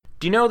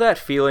Do you know that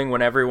feeling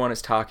when everyone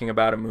is talking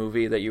about a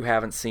movie that you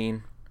haven't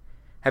seen?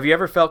 Have you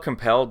ever felt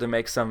compelled to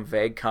make some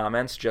vague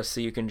comments just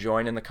so you can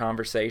join in the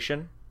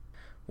conversation?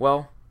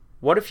 Well,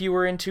 what if you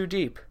were in too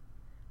deep?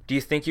 Do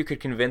you think you could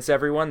convince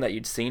everyone that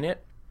you'd seen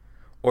it?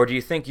 Or do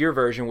you think your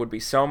version would be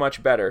so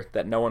much better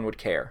that no one would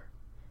care?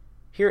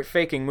 Here at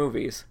Faking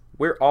Movies,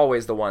 we're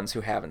always the ones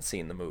who haven't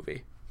seen the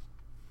movie.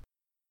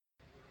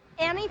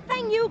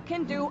 Anything you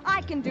can do,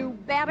 I can do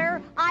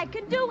better. I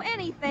can do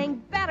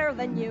anything better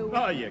than you.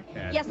 Oh, you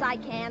can. Yes, I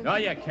can. No,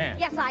 you can't.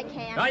 Yes, I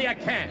can. No, you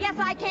can't. Yes,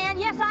 I can.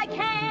 Yes, I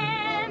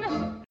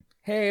can.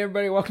 Hey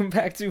everybody, welcome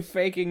back to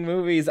Faking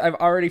Movies. I've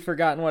already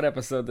forgotten what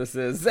episode this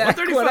is. Zach,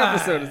 what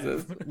episode is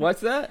this?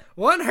 What's that?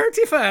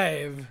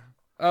 135.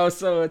 Oh,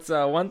 so it's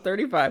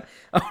 135.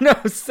 Oh no,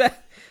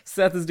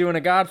 Seth is doing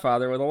a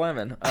Godfather with a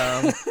lemon.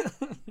 Oh,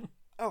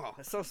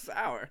 it's so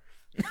sour.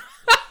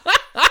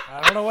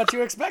 I don't know what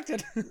you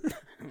expected.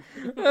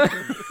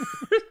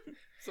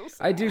 So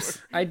sour.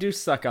 I do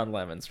suck on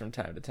lemons from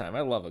time to time.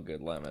 I love a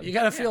good lemon. You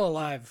gotta feel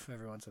alive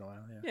every once in a while.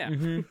 Yeah.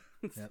 Yeah.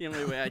 It's the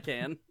only way I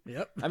can.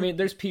 Yep. I mean,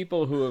 there's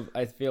people who have,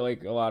 I feel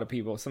like a lot of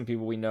people, some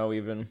people we know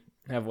even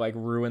have like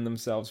ruined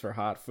themselves for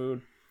hot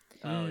food.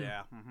 Oh,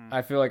 yeah. Mm-hmm.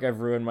 I feel like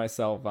I've ruined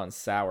myself on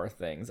sour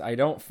things. I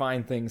don't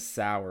find things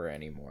sour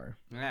anymore.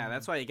 Yeah,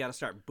 that's why you gotta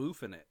start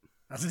boofing it.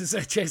 I was gonna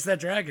say, chase that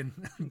dragon.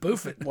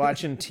 Boof it.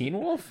 Watching Teen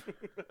Wolf?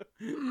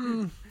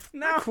 No,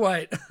 Not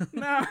quite.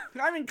 no,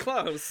 I mean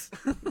close.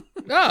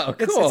 Oh,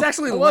 cool. It's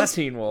actually I love less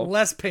Teen Wolf.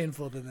 less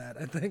painful than that,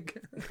 I think.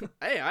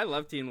 Hey, I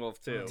love Teen Wolf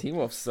too. Teen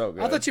Wolf's so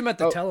good. I thought you meant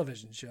the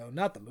television show,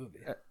 not the movie.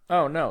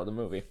 Oh, no, the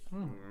movie.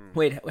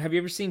 Wait, have you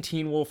ever seen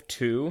Teen Wolf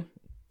 2?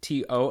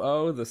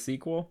 T-O-O, the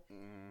sequel?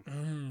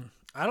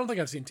 I don't think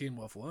I've seen Teen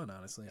Wolf 1,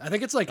 honestly. I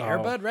think it's like Air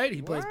Bud, right?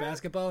 He plays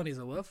basketball and he's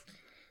a wolf.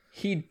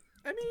 I mean,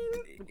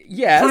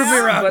 Yes, Prove me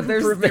wrong. but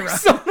Prove me there's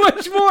so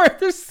much more.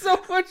 There's so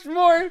much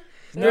more.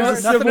 There's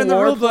a nothing Civil in the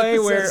War rule book play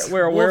that where says a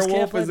wolves can't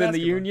werewolf play is in the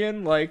basketball.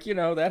 Union. Like,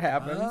 that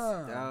happens.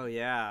 oh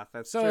yeah,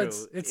 that's So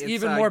true. it's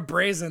even more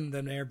brazen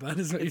than Air Bud,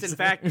 is what It's you're in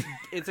saying. fact,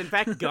 it's in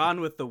fact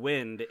Gone with the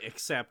Wind,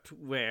 except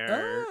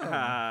where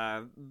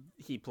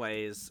he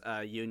plays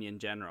Union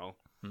General.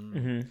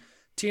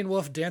 Teen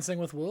Wolf Dancing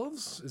with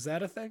Wolves? Is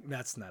that a thing?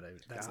 That's not a.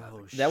 That's not.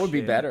 That would be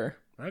shit. better.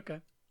 Okay.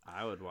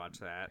 I would watch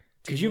that.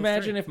 Could you Wolf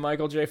imagine 3. if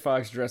Michael J.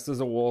 Fox dressed as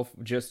a wolf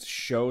just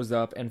shows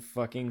up and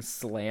fucking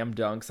slam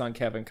dunks on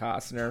Kevin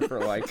Costner for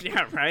like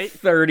Yeah, right.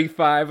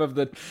 35 of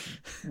the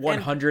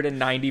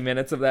 190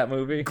 minutes of that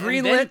movie? And then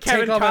Greenlit,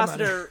 Kevin take all my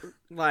money. Costner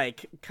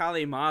like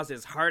Kali Ma's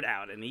his heart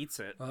out and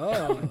eats it.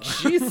 Oh.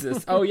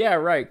 Jesus. Oh yeah,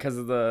 right, because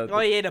of the Well,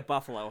 he ate a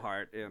buffalo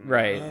heart in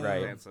Right, uh,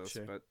 right. Dances,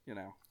 Sure. but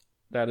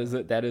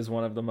that is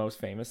one of the most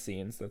famous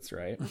scenes. That's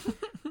right.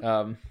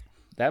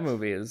 That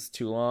movie is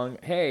too long.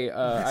 Hey,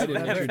 I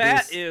didn't introduce.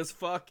 that is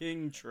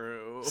fucking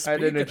true. I didn't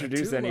Speaking of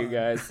introduce too any of you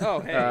long. guys. Oh,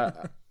 hey.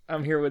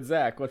 I'm here with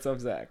Zach. What's up,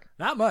 Zach?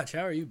 Not much.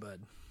 How are you,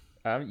 bud?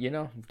 I'm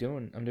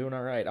doing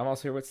all right. I'm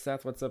also here with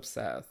Seth. What's up,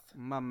 Seth?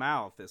 My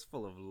mouth is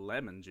full of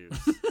lemon juice.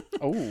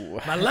 Oh,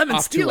 My lemon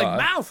off to stealing a-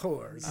 mouth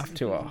whores. Off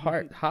to a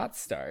hot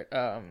start.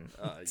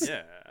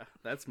 Yeah,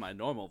 that's my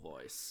normal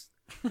voice.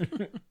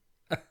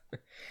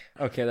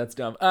 Okay, that's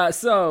dumb. I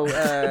don't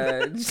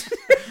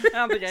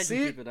think I can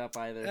keep it up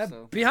either.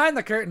 So Behind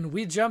the curtain,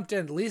 we jumped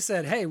in. Lee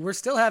said, "Hey, we're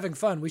still having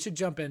fun. We should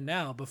jump in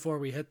now before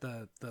we hit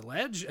the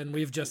ledge." And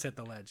we've just hit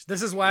the ledge.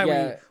 This is why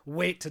Yeah. we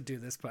wait to do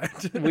this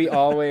part. we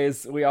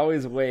always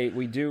wait.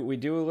 We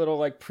do a little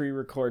like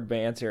pre-record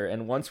banter,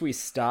 and once we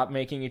stop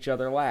making each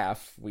other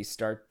laugh, we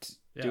start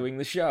doing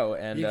the show.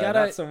 And You gotta-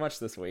 not so much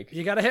this week.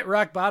 You got to hit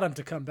rock bottom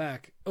to come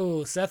back.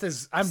 Oh, Seth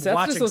is. I'm Seth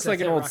watching. just looks Seth like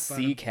an hit old rock sea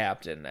bottom.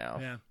 captain now.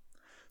 Yeah.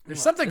 There's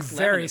something this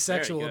lemon very is very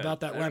sexual good. about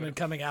that I lemon don't-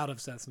 coming out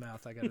of Seth's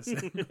mouth. I gotta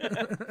say.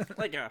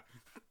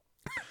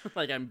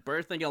 like I'm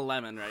birthing a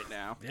lemon right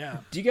now. Yeah.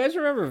 Do you guys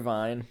remember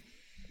Vine?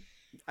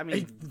 I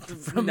mean,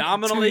 From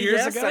nominally 2 years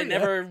yes. ago, I yeah.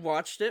 never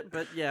watched it,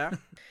 but yeah.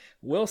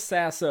 Will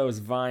Sasso's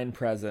Vine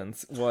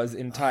presence was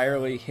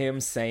entirely him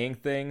saying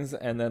things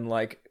and then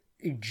like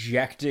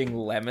ejecting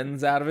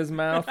lemons out of his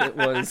mouth. It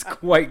was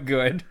quite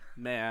good.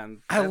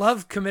 Man, I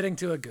love committing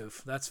to a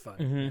goof. That's fun.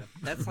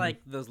 Mm-hmm. that's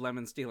like those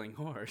lemon stealing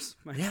whores.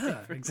 My Yeah,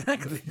 favorite.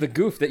 exactly. The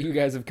goof that you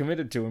guys have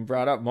committed to and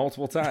brought up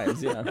multiple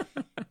times. Yeah.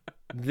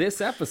 This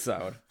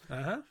episode.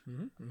 Uh-huh.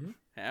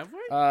 Have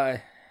we?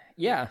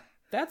 Yeah,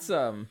 that's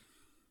a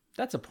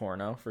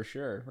porno for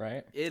sure,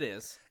 right? It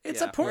is. It's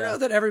yeah. a porno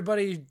that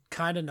everybody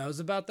kind of knows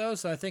about, though,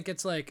 so I think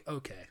it's like,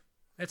 okay,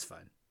 it's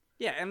fine.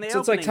 Yeah, and the So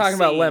it's like opening talking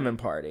about scene- Lemon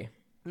Party.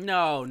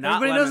 No, not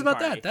Everybody knows Lemon about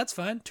Party. that. That's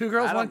fine. 2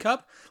 Girls, I 1 don't-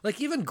 Cup. Like,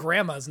 even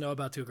grandmas know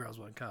about 2 Girls,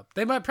 1 Cup.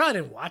 They probably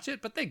didn't watch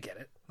it, but they get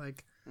it.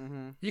 Like,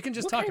 you can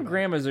just What talk kind of about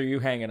grandmas are you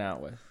hanging out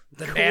with? it.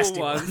 The cool nasty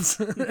ones.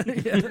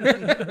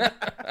 ones.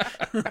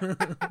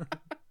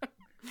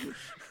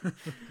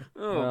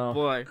 Oh Well,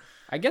 boy.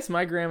 I guess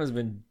my grandma's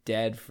been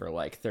dead for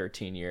like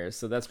 13 years,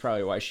 so that's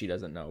probably why she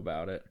doesn't know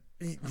about it.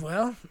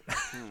 Well,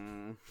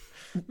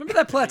 remember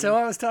that plateau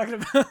I was talking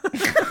about?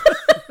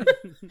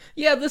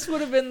 Yeah, this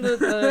would have been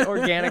the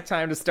organic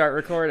time to start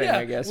recording,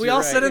 I guess. We You're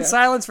all right, sit in yeah.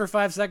 silence for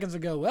 5 seconds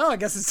and go, well, I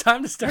guess it's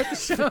time to start the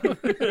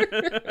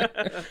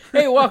show.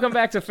 Hey, welcome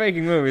back to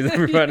Faking Movies,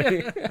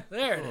 everybody.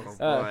 There it Oh is.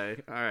 boy!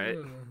 All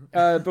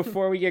right.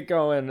 Before we get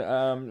going,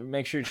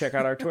 make sure you check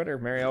out our Twitter.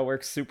 Marielle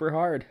works super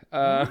hard.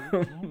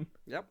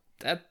 Yep.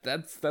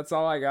 That's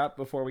all I got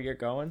before we get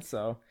going.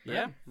 So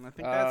Yeah, I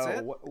think that's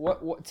it.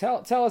 What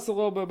tell us a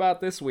little bit about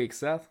this week,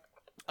 Seth.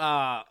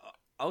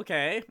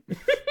 Okay.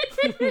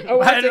 Oh,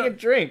 I take a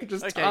drink.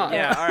 Just Okay, talk.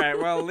 yeah, all right.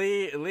 Well,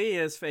 Lee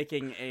is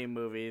faking a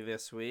movie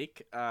this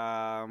week.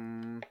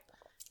 And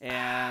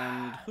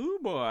who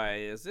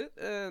boy, is it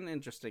an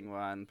interesting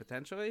one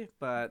potentially?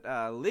 But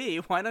Lee,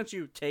 why don't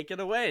you take it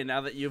away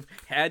now that you've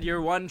had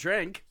your one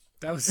drink?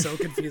 That was so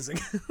confusing.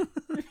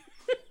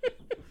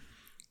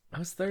 I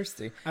was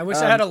thirsty. I wish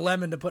I had a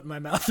lemon to put in my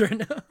mouth right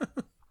now.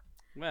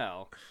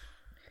 Well,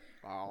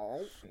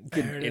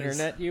 Could There it is.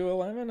 internet you a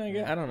lemon? I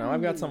guess. I don't know.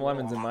 I've got some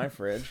lemons in my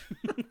fridge.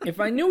 If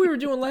I knew we were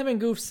doing lemon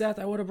goof, Seth,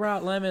 I would have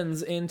brought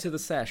lemons into the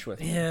sesh with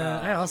me. Yeah,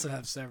 I also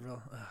have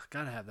several. Ugh,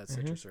 gotta have that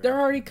citrus. They're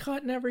around. already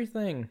cut and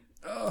everything.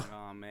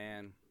 oh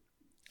man,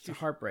 It's a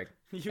heartbreak.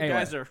 you Anyway.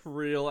 guys are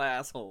real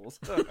assholes.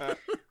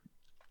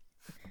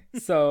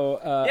 So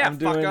Yeah, I'm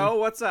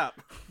what's up?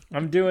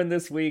 doing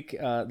this week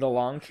The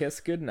Long Kiss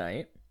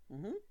Goodnight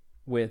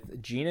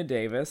with Gina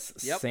Davis,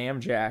 Yep. Sam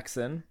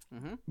Jackson,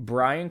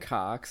 Brian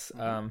Cox,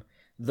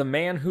 the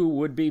man who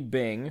would be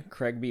Bing,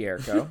 Craig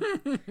Bierko.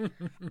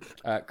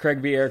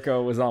 Craig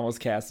Bierko was almost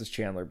cast as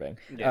Chandler Bing.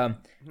 Yeah. I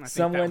think that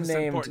Someone was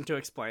named important to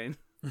explain.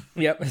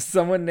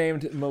 someone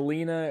named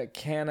Melina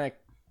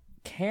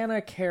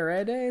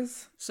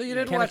Canacaredes. So you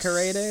didn't watch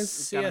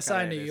Canacaredes?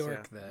 CSI New Canacaredes,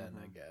 York yeah. then,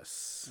 I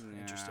guess.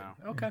 Yeah. Interesting.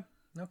 Okay.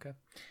 Okay.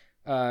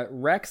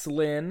 Rex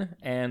Lynn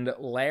and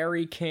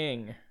Larry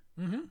King.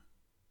 Did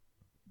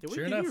we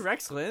Sure give enough. you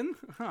Rex Lynn?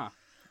 Huh.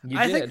 You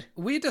I did. think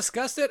we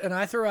discussed it, and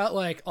I threw out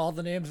like all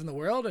the names in the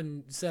world,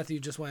 and Seth, you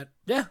just went,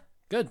 "Yeah,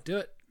 good, do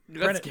it."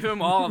 Let's Credit. give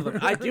him all of them.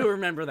 I do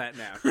remember that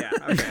now. Yeah.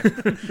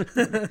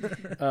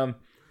 Okay.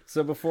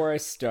 So before I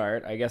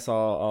start, I guess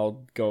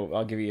I'll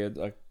give you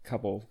a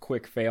couple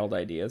quick failed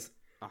ideas.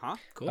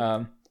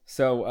 Cool.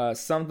 So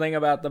something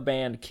about the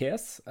band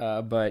Kiss,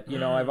 but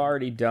I've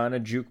already done a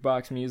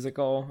jukebox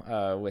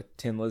musical with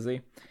Tin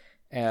Lizzy.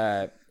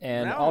 And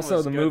That one also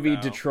was the good, movie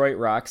though. Detroit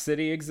Rock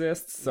City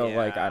exists, so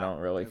like I Yeah, don't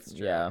really that's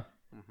true.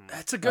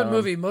 That's a good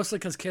movie, mostly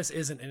because Kiss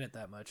isn't in it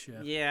that much.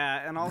 Yeah.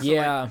 Yeah, and also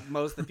Yeah. like,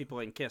 most of the people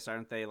in Kiss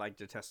aren't they like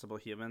detestable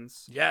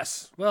humans?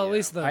 Yes. Well, at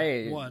least the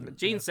I- one.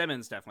 Gene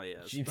Simmons definitely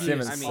is. Gene but,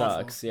 Simmons I mean,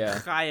 sucks, yeah.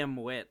 Chaim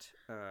Witt.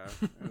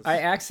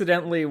 I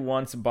accidentally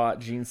once bought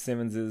Gene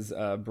Simmons's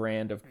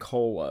brand of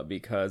cola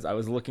because I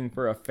was looking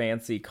for a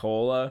fancy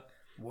cola,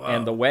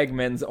 and the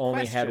Wegmans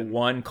only had Question.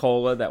 one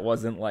cola that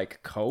wasn't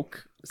like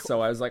Coke.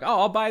 So I was like, "Oh,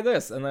 I'll buy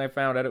this," and then I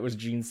found out it was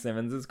Gene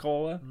Simmons's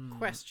cola.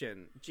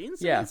 Question: Gene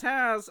Yeah. Simmons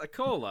has a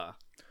cola.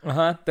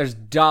 There's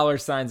dollar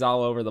signs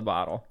all over the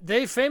bottle.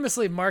 They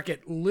famously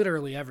market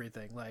literally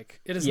everything.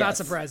 Like, it is not Yes.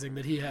 surprising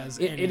that he has.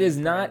 It is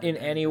not in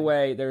any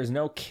way. There's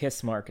no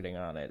Kiss marketing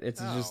on it.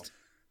 It's just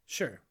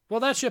Sure.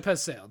 Well, that ship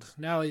has sailed.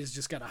 Now he's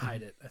just got to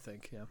hide it. I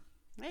think. Yeah.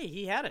 Hey,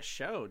 he had a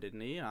show, didn't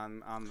he,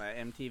 on the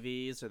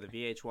MTVs or the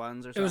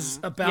VH1s or something? It was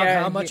about Yeah,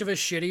 how and much of a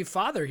shitty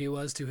father he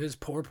was to his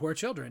poor, poor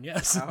children.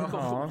 Yes.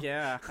 Oh,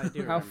 yeah, I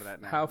do how remember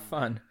that now. how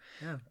fun.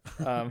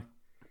 Yeah.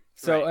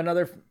 So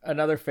Right.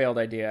 another failed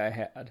idea I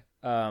had.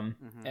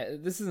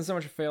 This isn't so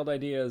much a failed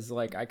idea as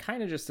like I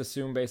kind of just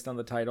assumed based on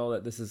the title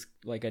that this is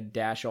like a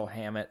Dashiell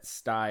Hammett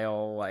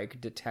style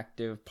like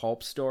detective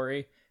pulp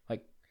story.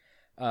 Like,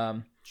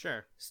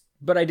 Sure.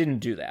 but I didn't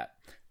do that.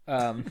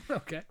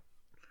 Okay.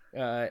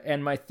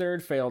 And my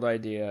third failed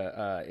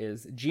idea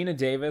is Gina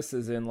Davis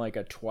is in like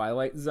a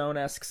Twilight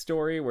Zone-esque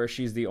story where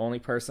she's the only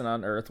person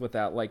on Earth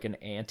without like an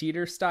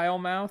anteater style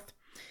mouth.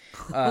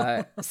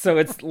 So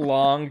it's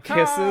long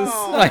kisses.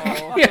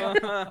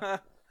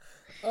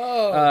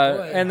 Oh,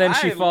 boy. And then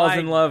she I falls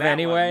in like love that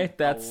anyway. one a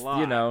That's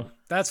lot.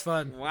 That's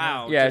fun.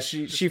 Wow. yeah.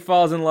 just- She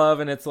falls in love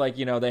and it's like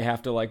they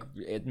have to like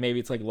maybe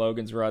it's like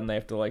Logan's Run. They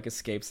have to like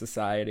escape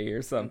society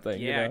or something.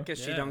 Yeah, you know? because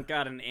she Yeah. don't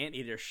got an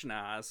anteater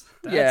schnoz.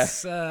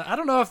 That's, I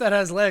don't know if that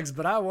has legs,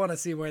 but I want to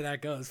see where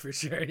that goes for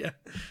sure. Yeah.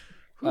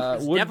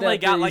 Would Definitely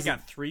that got these- like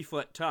a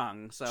 3-foot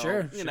tongue, so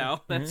Sure, you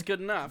know that's good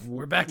enough.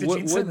 We're back to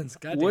Gene Simmons.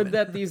 God damn would it.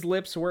 that these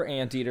lips were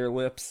anteater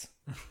lips?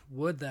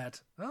 Would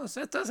that? Oh,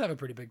 Seth does have a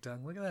pretty big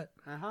tongue. Look at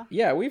that.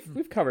 Yeah,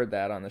 we've covered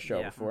that on the show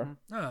Yeah, before.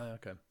 Oh,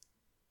 okay.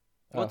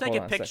 We'll take hold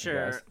a on a second,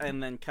 picture guys.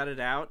 and then cut it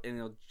out, and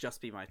it'll just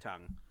be my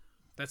tongue.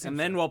 That's And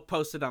then we'll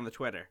post it on the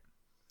Twitter.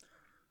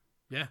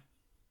 yeah,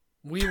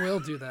 we will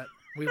do that.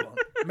 We won't.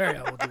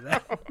 Marielle will do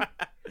that.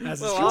 As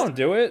Well, is Don't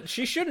do it.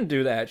 She shouldn't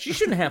do that. She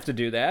shouldn't have to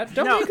do that.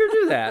 Don't No. make her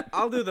do that.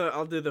 I'll do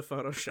the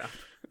Photoshop.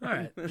 all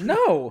right.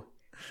 No.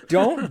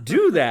 Don't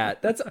do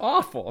that. That's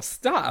awful.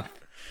 Stop.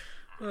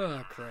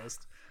 Oh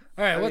Christ.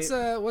 All right. What's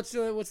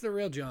the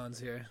real Johns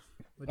here?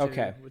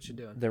 Okay. What you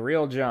doing? The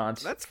real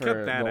jaunt. Let's for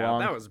cut that the out. long...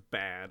 That was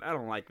bad. I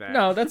don't like that.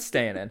 No, that's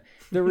staying in.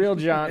 The real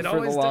jaunt It for the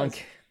always long does.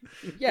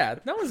 Yeah,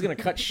 no one's gonna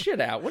cut shit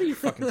out. What are you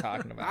fucking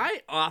talking about?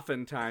 I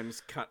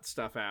oftentimes cut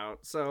stuff out,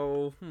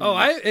 so... Oh,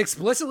 I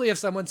explicitly, if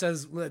someone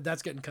says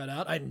that's getting cut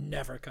out, I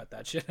never cut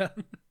that shit out.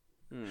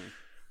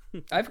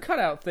 I've cut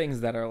out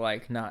things that are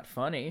like not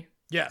funny.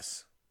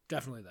 Yes,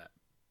 definitely that.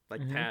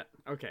 Like Pat.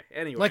 Okay,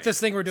 anyway. Like this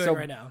thing we're doing So-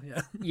 right now.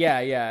 Yeah.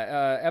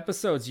 Yeah.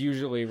 Episodes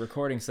usually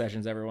recording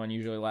sessions. Everyone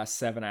usually last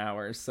 7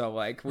 hours. So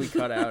like we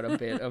cut out a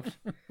bit of,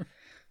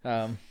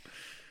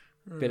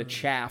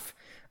 chaff.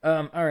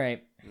 All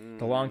right.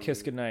 The long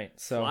kiss goodnight.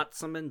 So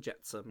Flotsam and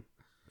Jetsam.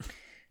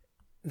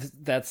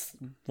 that's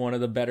one of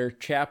the better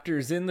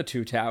chapters in the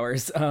Two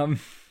Towers.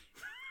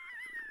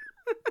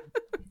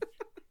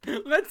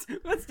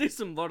 Let's do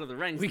some Lord of the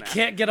Rings We now.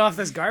 can't get off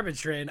this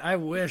garbage train. I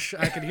wish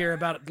I could hear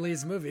about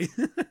Lee's movie.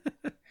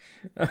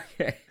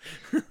 Okay.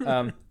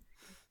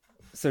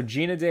 So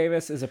Gina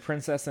Davis is a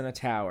princess in a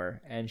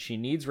tower, and she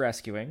needs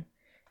rescuing.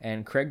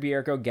 And Craig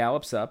Bierko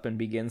gallops up and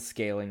begins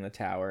scaling the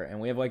tower. And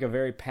we have like a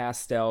very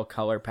pastel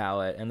color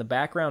palette, and the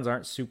backgrounds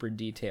aren't super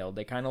detailed.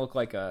 They kind of look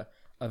like a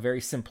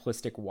very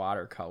simplistic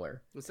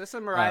watercolor. Was this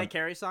a Mariah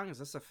Carey song? Is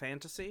this a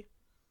fantasy?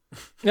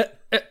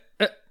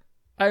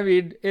 I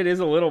mean, it is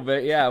a little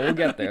bit. Yeah, we'll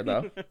get there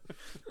though.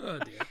 Oh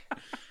dear.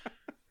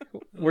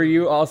 Were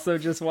you also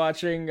just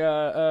watching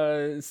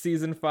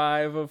season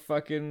 5 of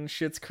fucking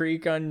Schitt's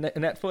Creek on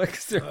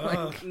Netflix?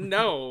 Or like...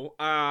 No,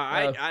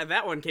 I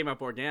that one came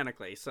up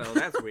organically, so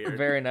that's weird.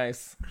 Very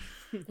nice.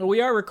 Well,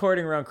 we are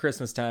recording around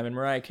Christmas time, and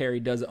Mariah Carey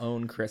does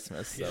own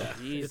Christmas. So. Yeah,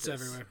 Jesus. it's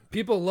everywhere.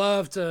 People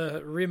love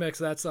to remix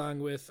that song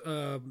with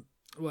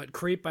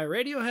Creep by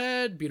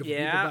Radiohead, Beautiful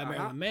Yeah, People by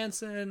Marilyn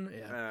Manson.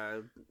 Yeah,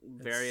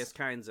 Various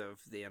kinds of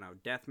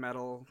death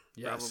metal,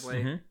 Yes.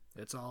 probably.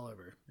 it's all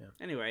over. Yeah.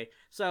 Anyway,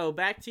 so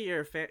back to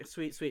your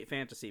sweet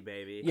fantasy,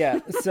 baby. Yeah.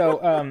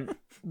 So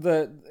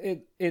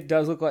it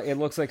does look like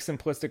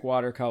simplistic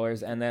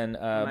watercolors, and then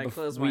When I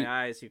close my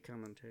eyes, you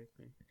come and take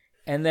me.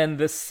 and then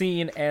the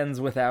scene ends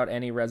without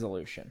any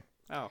resolution.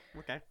 Oh,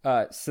 okay.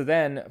 So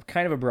then,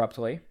 kind of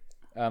abruptly,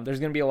 there's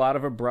going to be a lot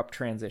of abrupt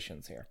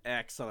transitions here.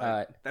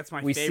 Excellent. That's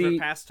my we favorite see-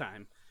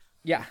 pastime.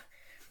 Yeah.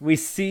 We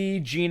see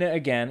Gina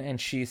again, and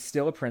she's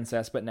still a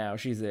princess, but now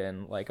she's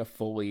in like a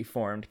fully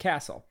formed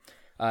castle.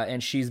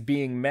 And she's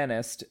being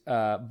menaced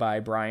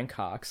by Brian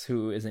Cox,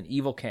 who is an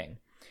evil king.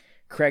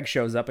 Craig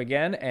shows up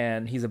again,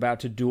 and he's about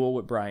to duel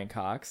with Brian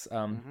Cox.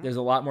 There's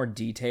a lot more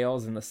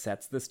details in the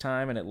sets this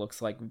time, and it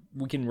looks like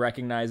we can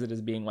recognize it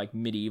as being like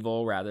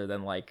medieval rather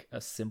than like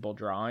a simple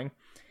drawing.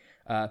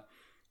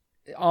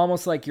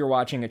 Almost like you're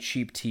watching a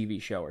cheap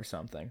TV show or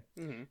something.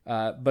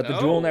 But the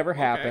duel never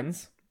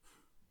happens.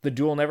 The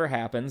duel never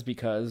happens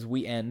because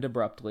we end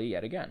abruptly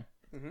yet again.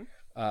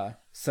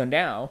 So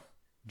now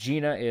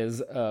Gina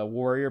is a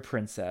warrior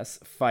princess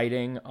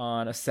fighting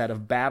on a set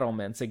of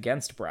battlements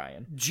against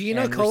Brian.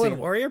 Gina And we're seeing-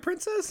 Warrior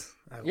Princess?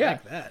 I Yeah.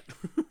 like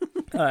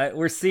that.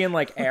 We're seeing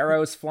like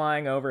arrows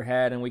flying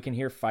overhead, and we can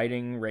hear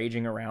fighting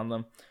raging around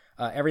them.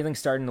 Everything's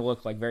starting to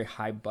look like very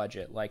high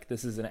budget, like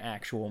this is an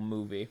actual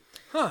movie.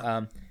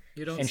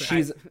 You don't And say.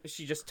 she's Is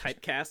she just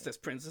typecast as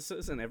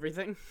princesses and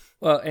everything?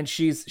 and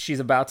she's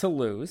about to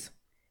lose,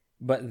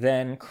 but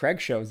then Craig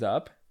shows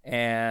up,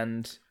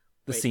 and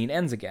the scene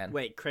ends again.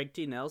 Wait, Craig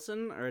T.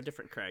 Nelson or a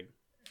different Craig?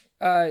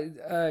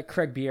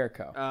 Craig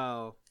Bierko.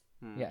 Oh,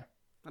 Yeah.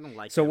 I don't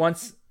like So him.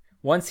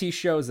 once he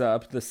shows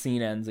up, the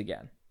scene ends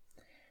again.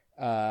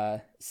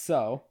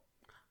 So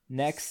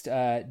next,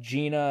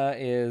 Gina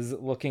is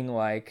looking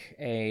like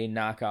a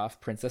knockoff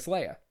Princess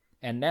Leia,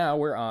 and now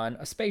we're on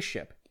a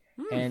spaceship,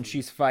 and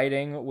she's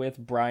fighting with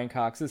Brian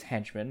Cox's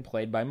henchman,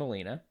 played by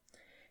Melina,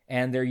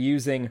 and they're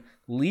using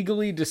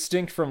legally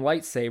distinct from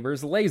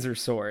lightsabers laser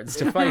swords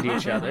to fight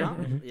each other.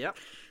 Yep.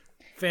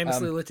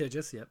 Famously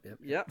litigious. Yep.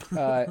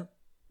 Yep.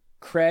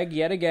 Craig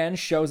yet again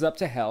shows up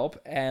to help,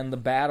 and the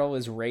battle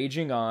is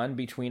raging on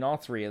between all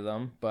three of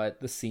them,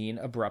 but the scene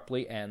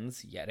abruptly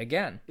ends yet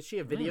again. Is she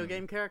a video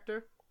game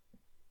character?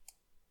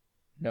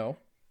 No.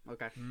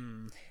 Okay.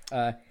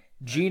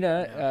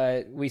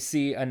 Gina, we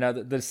see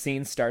the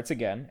scene starts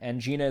again, and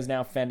Gina is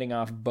now fending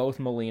off both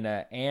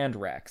Melina and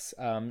Rex.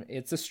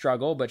 It's a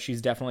struggle, but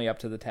she's definitely up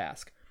to the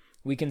task.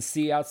 We can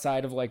see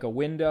outside of like a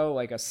window,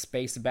 like a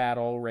space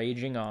battle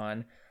raging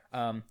on.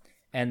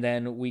 And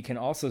then we can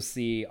also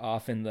see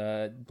off in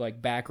the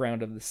like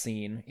background of the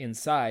scene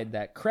inside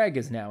that Craig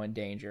is now in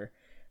danger.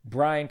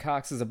 Brian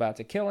Cox is about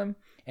to kill him,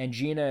 and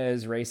Gina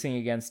is racing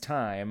against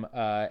time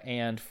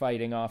and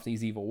fighting off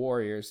these evil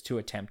warriors to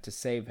attempt to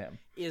save him.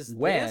 Is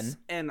this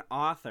an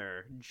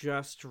author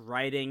just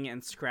writing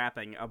and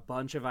scrapping a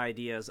bunch of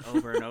ideas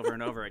over and over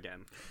and over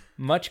again?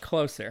 Much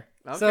closer.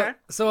 Okay.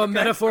 So a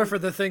metaphor for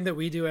the thing that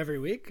we do every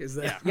week is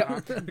that?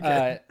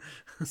 Yeah.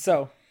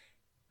 So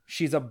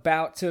she's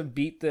about to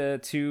beat the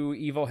two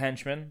evil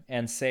henchmen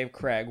and save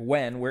Craig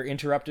when we're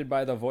interrupted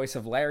by the voice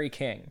of Larry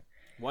King.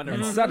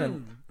 Wonderful.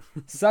 And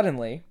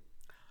suddenly,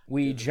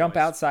 we jump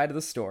outside of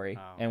the story,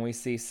 and we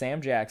see Sam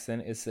Jackson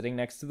is sitting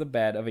next to the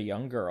bed of a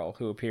young girl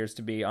who appears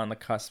to be on the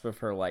cusp of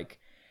her, like,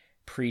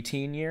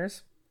 preteen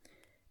years.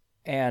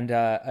 and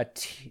a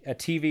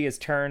TV is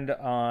turned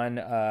on,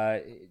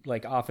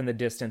 like off in the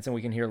distance, and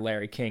we can hear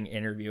Larry King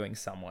interviewing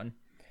someone.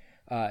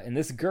 And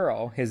this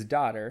girl, his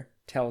daughter,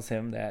 tells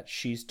him that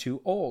she's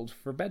too old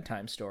for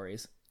bedtime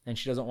stories, and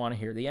she doesn't want to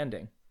hear the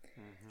ending.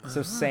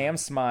 So Sam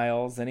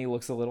smiles, and he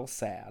looks a little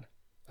sad,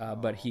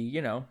 but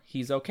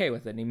he's okay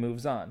with it, and he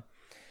moves on.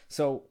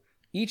 So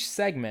each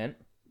segment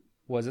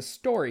was a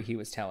story he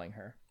was telling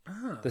her.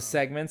 The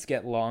segments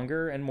get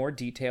longer and more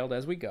detailed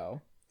as we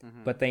go,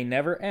 but they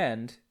never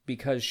end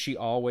because she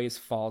always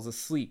falls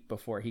asleep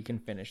before he can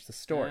finish the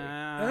story.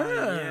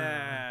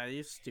 Yeah,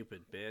 you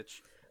stupid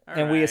bitch.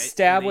 And we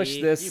established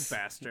Lee, this. You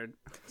bastard.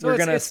 So We're it's,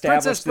 going to it's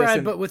establish Princess this.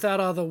 Bride, but without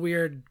all the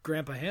weird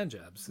grandpa hand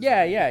jobs.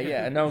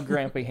 Yeah. No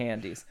grampy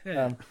handies.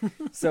 Yeah.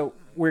 So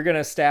we're going to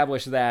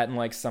establish that in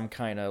like some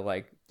kind of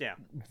like Yeah.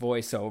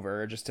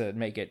 voiceover just to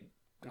make it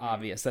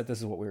obvious that this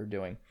is what we were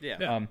doing.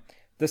 Yeah.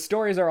 The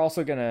stories are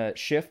also going to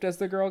shift as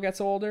the girl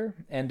gets older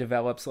and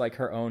develops like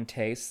her own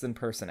tastes and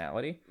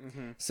personality.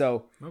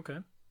 So Okay.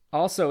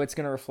 also it's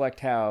going to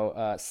reflect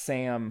how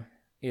Sam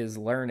is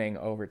learning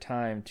over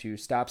time to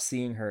stop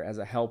seeing her as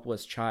a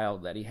helpless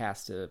child that he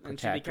has to And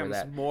she protect her. becomes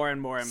That more and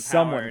more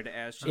someone- empowered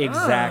as she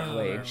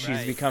exactly, Oh, she's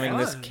right. becoming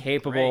this Fun.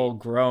 capable,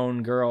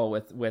 grown girl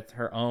with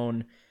her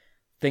own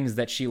things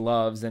that she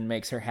loves and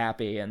makes her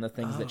happy, and the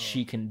things that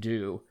she can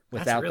do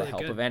without really the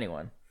help good. of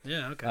anyone.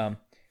 Yeah, okay.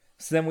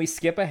 So then we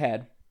skip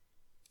ahead,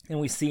 and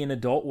we see an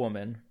adult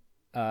woman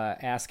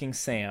asking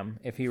Sam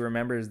if he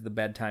remembers the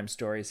bedtime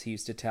stories he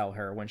used to tell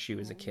her when she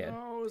was a kid.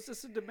 Oh, is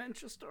this a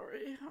dementia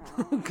story?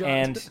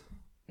 And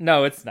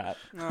no, it's not.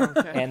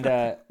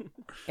 Okay.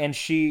 And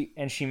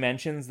she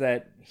mentions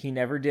that he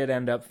never did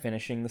end up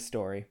finishing the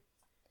story.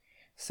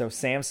 So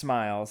Sam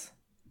smiles,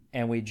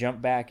 and we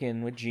jump back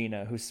in with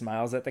Gina, who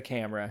smiles at the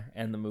camera,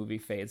 and the movie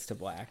fades to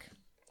black.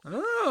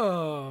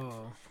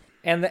 Oh.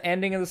 And the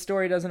ending of the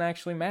story doesn't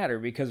actually matter,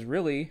 because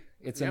really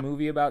it's a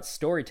movie about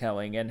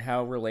storytelling and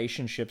how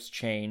relationships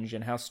change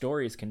and how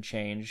stories can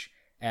change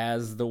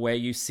as the way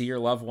you see your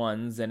loved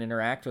ones and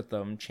interact with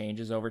them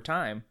changes over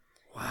time.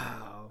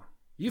 Wow.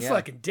 You Yeah.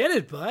 fucking did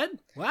it, bud.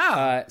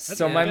 Wow.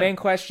 So my main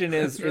question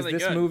is: That's really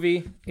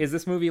is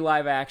this movie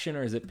live action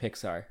or is it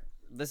Pixar?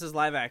 This is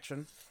live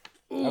action.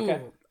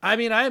 Okay. I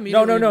mean, I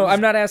immediately No. was-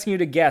 I'm not asking you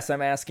to guess.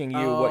 I'm asking you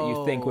what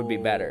you think would be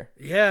better.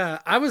 Yeah,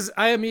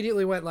 I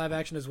immediately went live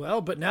action as well,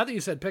 but now that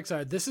you said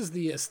Pixar, this is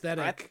the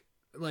aesthetic,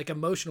 like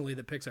emotionally,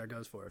 that Pixar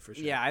goes for sure.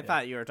 Yeah, I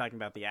thought you were talking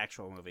about the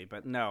actual movie,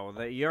 but no,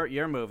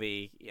 your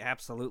movie,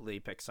 absolutely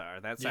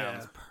Pixar. That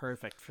sounds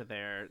perfect for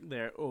their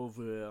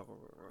over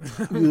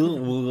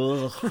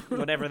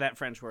whatever that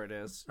French word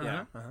is.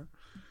 Yeah,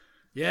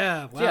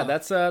 Yeah, wow. Yeah,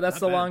 that's the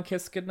bad. long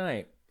kiss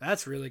goodnight.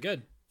 That's really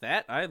good.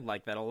 that I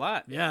like that a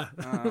lot. Yeah,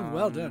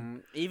 well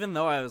done. Even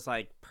though I was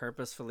like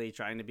purposefully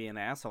trying to be an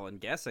asshole and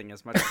guessing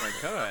as much as I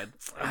could.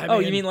 I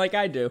You mean like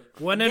I do?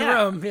 when in Yeah.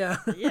 Rome? Yeah.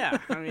 Yeah,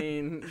 I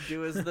mean,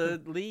 do as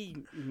the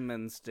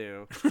Lehmans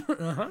do.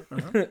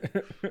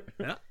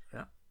 Yeah,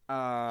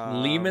 yeah.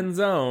 Lehman's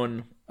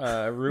Own,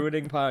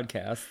 ruining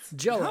podcasts.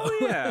 Jello. Oh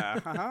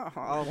yeah.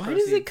 All Why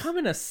does it proceeds- come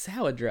in a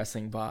salad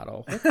dressing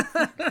bottle?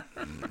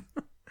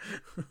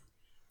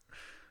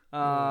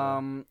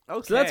 Okay.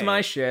 So that's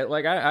my shit.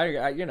 Like I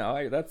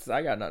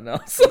got nothing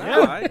else.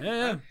 No,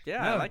 I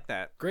Yeah. like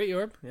that. Great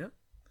Yorp. Yeah.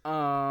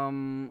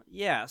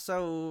 Yeah,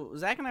 so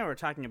Zach and I were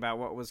talking about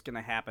what was going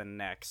to happen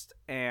next,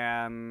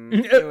 and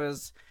it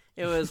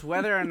was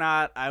whether or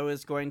not I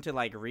was going to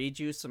like read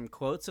you some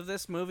quotes of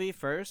this movie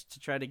first to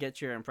try to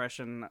get your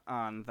impression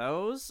on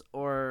those,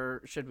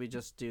 or should we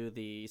just do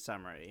the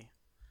summary?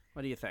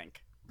 What do you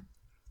think?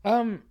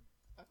 I'm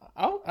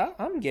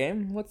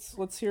game.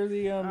 Let's hear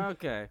the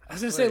Okay. I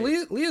was gonna say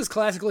Lee is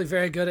classically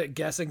very good at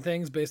guessing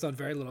things based on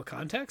very little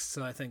context,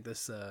 so I think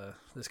this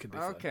could be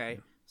fun. Okay.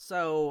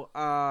 So,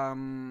 all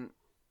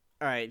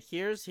right,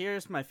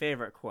 here's my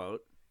favorite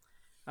quote.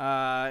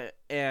 And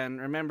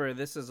remember,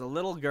 this is a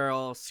little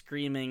girl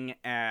screaming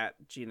at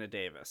Gina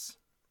Davis.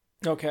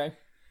 Okay.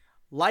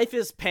 Life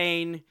is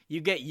pain.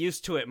 You get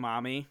used to it,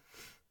 mommy.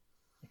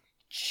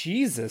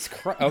 Jesus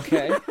Christ.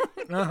 Okay.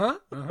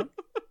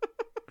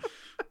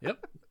 Yep.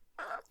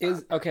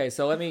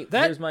 So let me.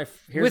 That- here's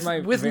my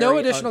with very no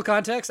additional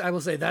context, I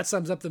will say that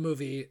sums up the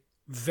movie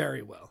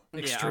very well.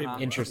 Extremely uh-huh.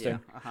 well. Interesting.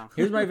 Yeah, uh-huh.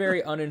 Here's my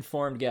very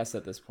uninformed guess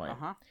at this point.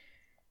 Uh-huh.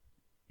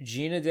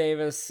 Gina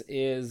Davis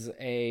is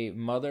a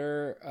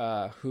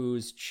mother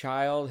whose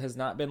child has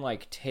not been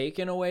like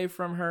taken away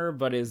from her,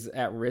 but is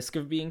at risk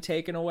of being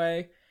taken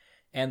away.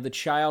 And the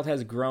child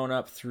has grown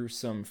up through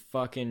some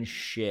fucking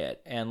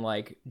shit. And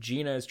like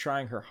Gina is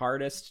trying her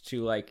hardest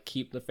to like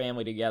keep the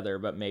family together,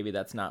 but maybe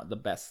that's not the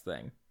best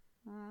thing.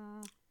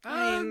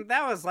 I mean,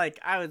 that was like,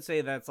 I would say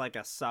that's like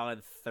a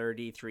solid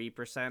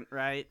 33%,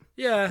 right?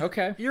 Yeah.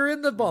 Okay. You're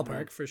in the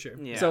ballpark for sure.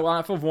 Yeah. So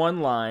off of one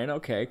line,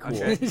 okay, cool.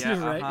 Okay, You're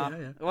right, uh-huh.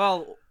 yeah.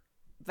 Well,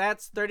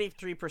 that's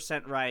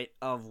 33% right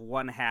of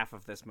one half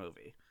of this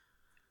movie.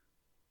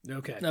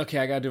 Okay. Okay,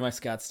 I gotta do my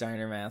Scott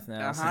Steiner math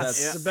now. So Uh-huh.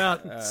 that's It's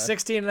about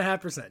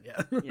 16.5%.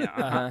 Yeah. Yeah.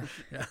 uh-huh.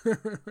 Yeah.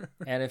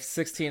 And if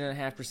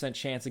 16.5%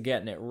 chance of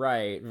getting it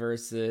right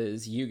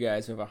versus you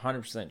guys who have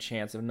 100%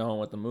 chance of knowing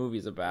what the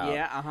movie's about.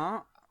 Yeah.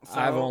 So,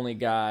 I've only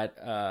got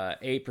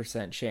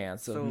 8%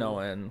 chance of So-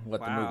 knowing what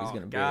the movie's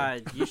gonna be.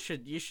 God, you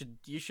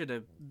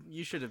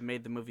should have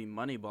made the movie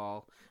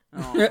Moneyball.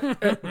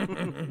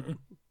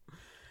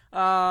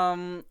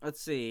 Oh.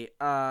 Let's see.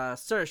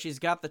 Sir, she's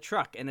got the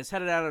truck and is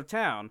headed out of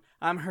town.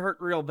 I'm hurt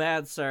real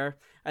bad, sir.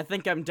 I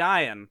think I'm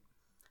dying.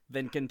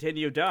 Then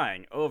continue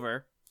dying.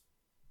 Over.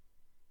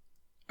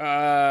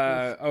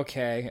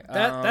 Okay.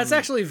 That's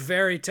actually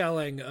very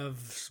telling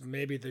of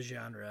maybe the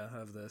genre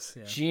of this.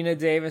 Yeah. Gina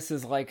Davis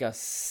is like a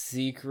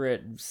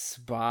secret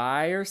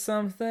spy or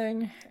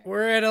something.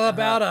 We're at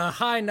about a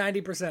high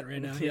 90%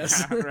 right now.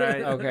 Yes. Yeah,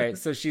 right. Okay,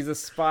 so she's a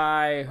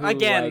spy who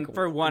Again, like,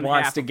 for one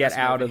wants half to of get this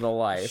out movie. of the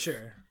life.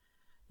 Sure.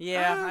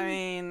 Yeah, I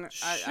mean,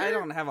 I sure.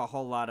 don't have a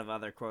whole lot of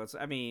other quotes.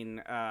 I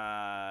mean,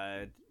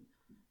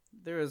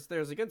 there's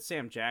a good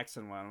Sam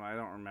Jackson one. I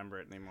don't remember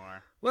it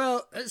anymore.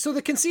 Well, so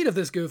the conceit of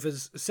this goof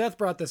is Seth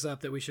brought this up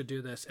that we should do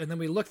this, and then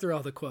we looked through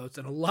all the quotes,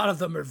 and a lot of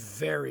them are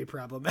very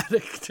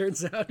problematic,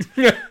 turns out.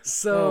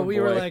 So Oh, we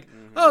were boy. like,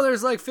 oh,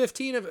 there's like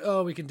 15 of,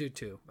 oh, we can do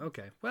 2.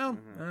 Okay. Well,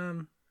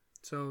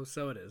 so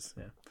it is.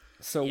 Yeah.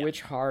 So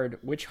which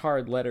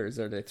hard letters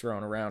are they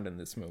throwing around in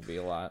this movie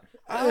a lot?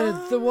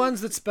 The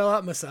ones that spell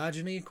out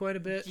misogyny quite a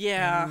bit.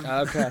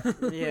 Yeah, Okay.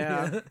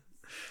 yeah.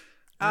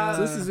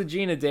 So this is a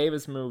Gina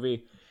Davis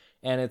movie,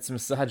 and it's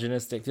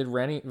misogynistic. Did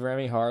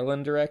Remy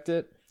Harlan direct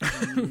it?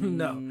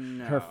 No.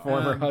 Her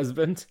former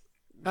husband?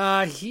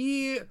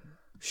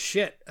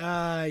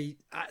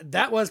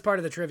 That was part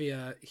of the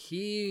trivia.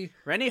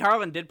 Rennie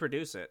Harlan did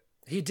produce it.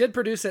 He did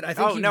produce it. I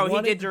think. Oh no, he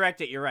wanted- did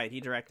direct it. You're right. He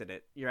directed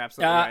it. You're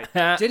absolutely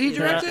right. Did he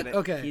direct directed it?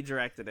 Okay. He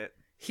directed it.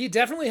 He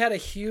definitely had a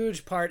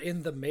huge part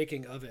in the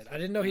making of it. I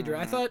didn't know he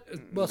directed. I thought.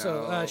 Well,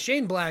 no.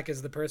 Shane Black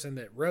is the person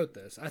that wrote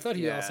this. I thought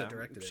he Yeah. also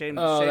directed it. Shane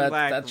Oh,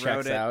 Black that wrote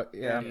checks it out,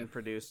 yeah. and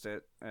produced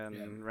it,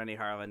 and Rennie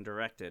Harlan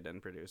directed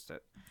and produced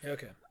it.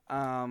 Okay.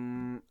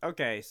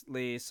 Okay,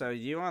 Lee. So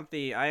you want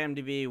the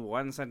IMDb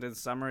one sentence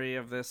summary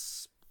of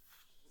this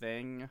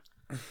thing?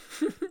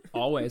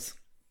 Always.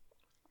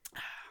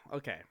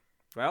 Okay.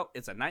 Well,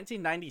 it's a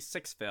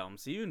 1996 film,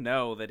 so you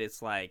know that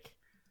it's like,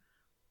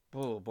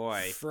 oh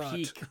boy,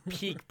 Fraught.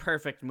 peak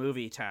perfect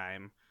movie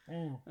time.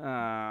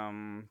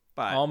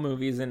 But All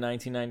movies in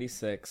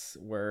 1996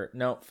 were...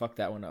 No, fuck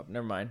that one up.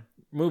 Never mind.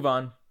 Move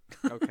on.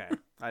 okay,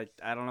 I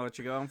don't know what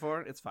you're going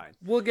for. It's fine.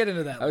 We'll get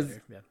into that was-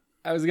 later. Yeah.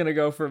 I was going to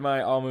go for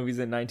my all movies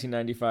in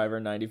 1995 are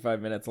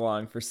 95 minutes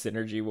long for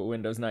synergy with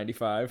Windows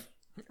 95.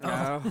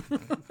 Oh,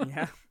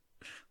 yeah.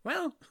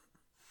 Well,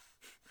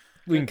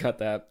 We can cut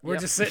that. we're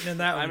Yep. just sitting in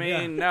that I one.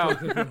 mean, yeah.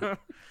 no.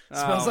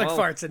 Smells like well,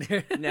 farts in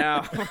here.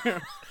 No,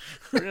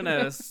 we're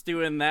gonna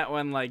stew in that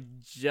one like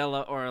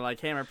Jello or like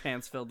Hammer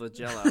Pants filled with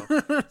Jello.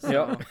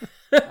 Yep.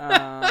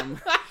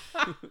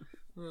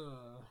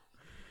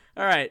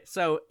 All right,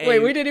 so Wait,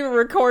 we didn't even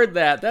record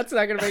that. That's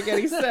not going to make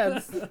any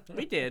sense.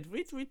 We did.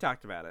 We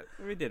talked about it.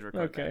 We did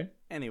record Okay. that.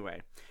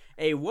 Anyway,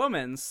 a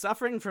woman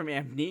suffering from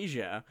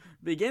amnesia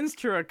begins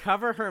to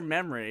recover her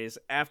memories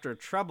after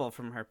trouble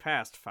from her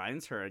past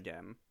finds her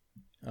again.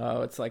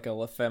 Oh, it's like a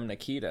La Femme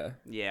Nikita.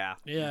 Yeah.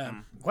 Yeah.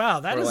 Wow,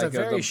 that Or is like a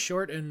very the-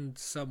 short and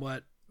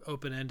somewhat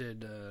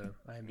open-ended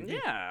IMDb.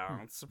 Yeah,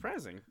 it's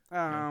surprising.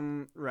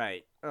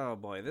 Right. Oh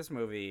boy, this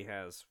movie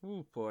has.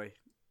 Oh boy.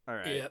 All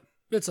right. Yeah,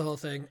 it's a whole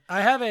thing.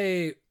 I have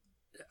a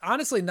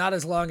honestly not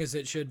as long as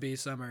it should be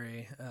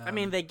summary. I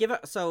mean, they give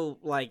it so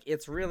like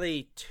it's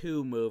really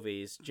two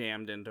movies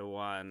jammed into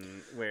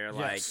one, where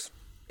like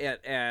yes.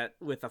 at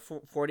with a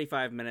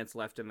 45 minutes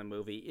left in the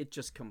movie, it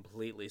just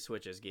completely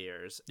switches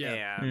gears.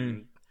 Yeah.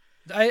 And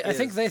I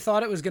think they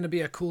thought it was going to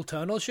be a cool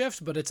tonal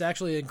shift, but it's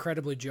actually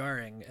incredibly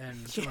jarring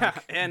and yeah,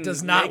 like, and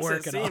does not makes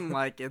work it at all. seem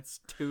like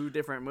it's two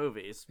different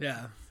movies.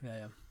 Yeah.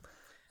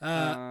 All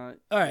right.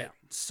 Yeah.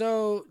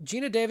 So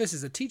Gina Davis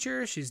is a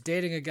teacher. She's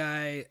dating a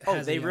guy. Oh,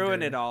 has a they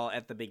ruin younger- it all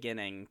at the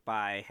beginning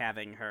by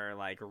having her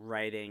like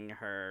writing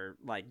her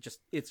like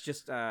it's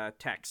just a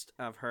text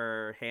of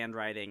her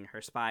handwriting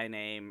her spy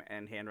name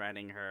and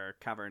handwriting her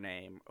cover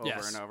name over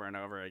Yes. and over and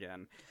over again.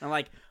 And I'm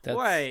like, That's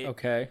wait,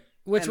 okay.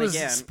 which and was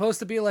again- supposed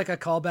to be like a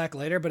callback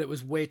later, but it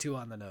was way too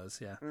on the nose.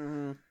 Yeah.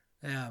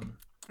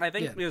 I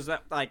think Yeah. it was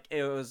like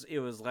it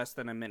was less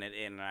than a minute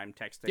in, and I'm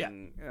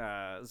texting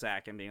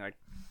Zach and being like,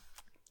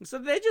 so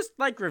they just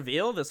like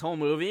reveal this whole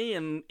movie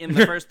in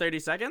the first 30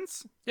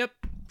 seconds? Yep.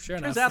 Sure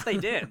Turns enough. out they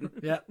did.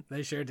 Yeah,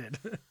 they sure did.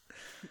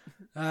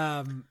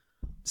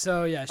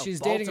 So yeah,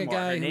 she's Oh, dating a Baltimore.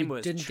 guy Her name who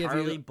was didn't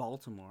Charlie give you.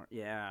 Baltimore.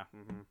 Yeah.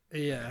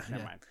 Yeah.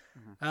 Never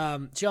yeah.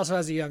 mind. She also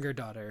has a younger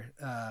daughter.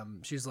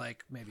 She's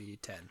like maybe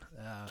 10.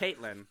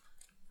 Caitlin,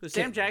 who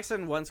Sam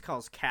Jackson once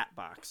calls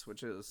Catbox,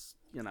 which is,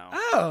 you know,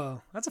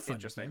 Oh, that's a fun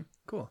Interesting. name.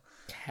 Cool.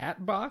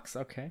 Cat box?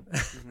 Okay.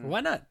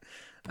 Why not?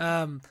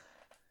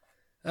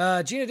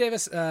 Gina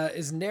Davis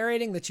is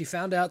narrating that she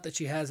found out that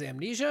she has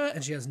amnesia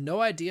and she has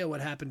no idea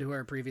what happened to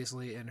her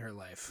previously in her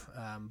life.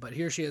 But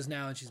here she is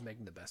now and she's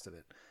making the best of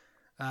it.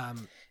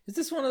 Is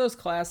this one of those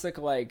classic,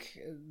 like,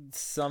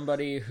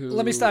 somebody who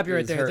Let me stop you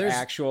right is there. her There's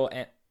actual...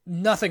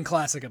 nothing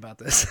classic about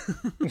this.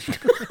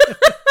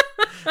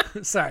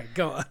 Sorry,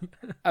 go on.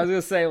 I was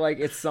gonna say, like,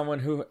 it's someone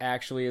who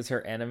actually is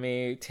her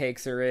enemy,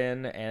 takes her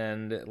in,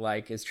 and,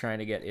 like, is trying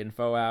to get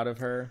info out of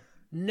her.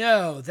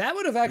 No, that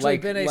would have actually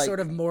Like- been a like- sort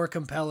of more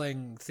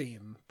compelling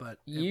theme, but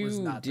it was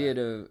not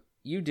that.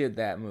 You did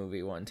that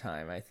movie one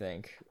time, I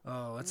think.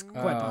 Oh, that's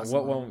quite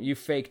possible. What one? You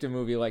faked a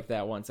movie like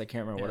that once. I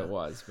can't remember what Yeah. it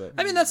was, but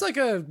I mean, that's like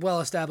a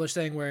well-established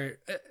thing where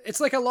it's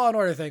like a Law and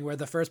Order thing where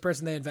the first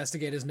person they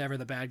investigate is never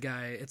the bad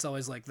guy. It's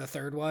always like the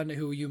third one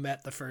who you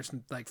met the first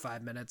like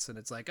 5 minutes, and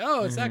it's like,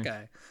 oh, it's that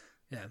guy.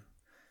 Yeah.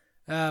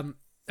 All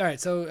right.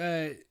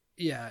 So,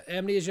 yeah,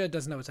 amnesia,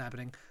 doesn't know what's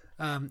happening.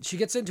 She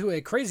gets into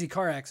a crazy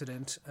car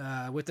accident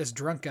with this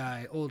drunk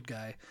guy, old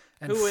guy,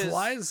 and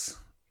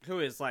Who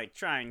is like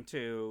trying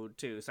to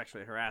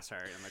sexually harass her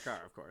in the car,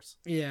 of course.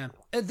 Yeah.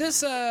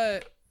 This,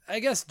 I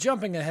guess,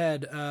 jumping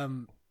ahead,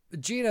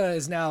 Gina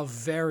is now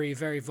very,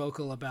 very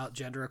vocal about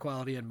gender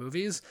equality in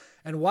movies.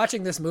 And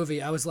watching this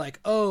movie, I was like,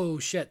 oh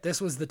shit, this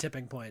was the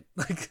tipping point.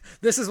 Like,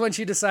 this is when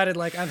she decided,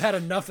 like, I've had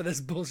enough of this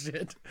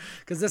bullshit.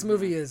 Because this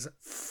movie is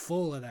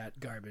full of that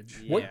garbage.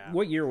 Yeah.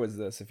 What year was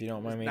this, if you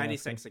don't mind me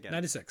 96 asking? again.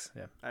 96,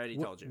 yeah. I already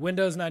told you.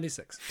 Windows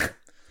 96.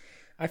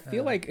 I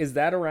feel like, is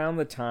that around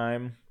the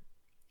time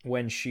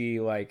when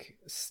she, like,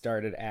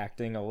 started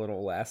acting a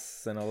little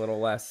less and a little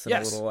less and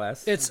Yes. a little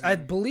less? I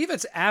believe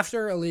it's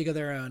after A League of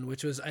Their Own,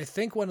 which was, I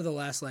think, one of the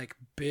last, like,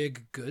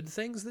 big good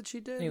things that she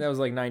did. I think that was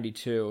like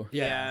 92.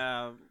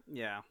 Yeah.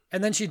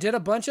 And then she did a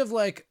bunch of,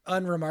 like,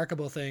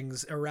 unremarkable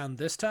things around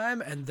this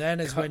time, and then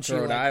is when she,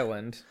 Cutthroat like,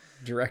 Island,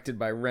 directed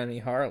by Rennie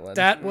Harlan.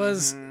 that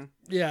was,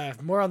 yeah,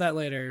 more on that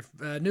later.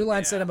 New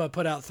Line Cinema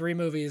put out 3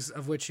 movies,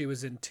 of which she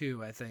was in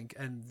 2, I think,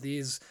 and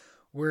these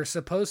were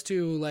supposed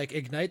to, like,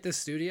 ignite the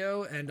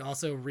studio and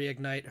also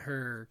reignite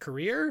her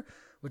career,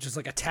 which is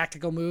like a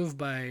tactical move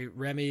by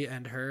Remy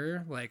and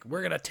her. Like,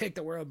 we're gonna take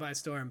the world by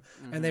storm,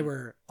 and they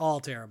were all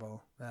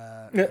terrible.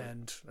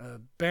 And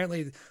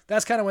apparently,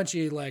 that's kind of when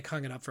she, like,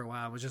 hung it up for a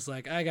while. Was just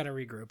like, I gotta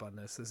regroup on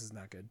this. This is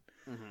not good.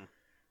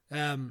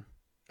 All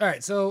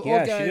right, so yeah,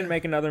 old guy, she didn't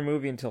make another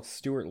movie until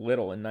Stuart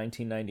Little in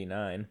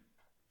 1999.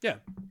 yeah,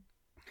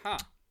 Huh.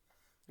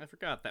 I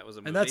forgot that was a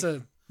movie. and that's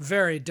a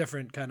very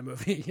different kind of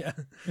movie. Yeah.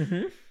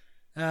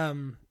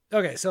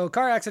 Okay, so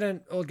car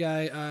accident, old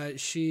guy.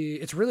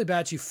 It's really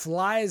bad. She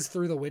flies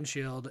through the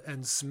windshield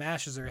and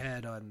smashes her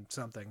head on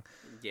something.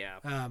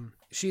 Yeah.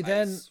 She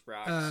then Ice,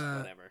 rocks,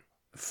 whatever.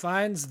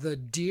 finds the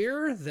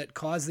deer that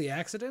caused the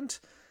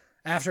accident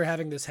after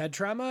having this head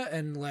trauma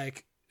and,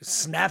 like,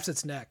 snaps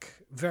its neck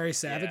very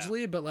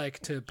savagely, but, like,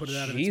 to put it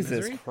out of its Jesus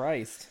misery.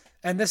 Christ.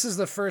 And this is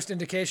the first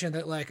indication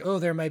that, like, oh,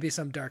 there might be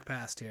some dark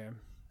past here.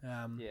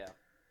 Yeah.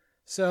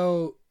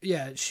 So,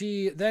 yeah,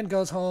 she then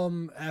goes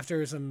home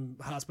after some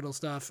hospital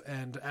stuff,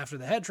 and after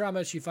the head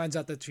trauma, she finds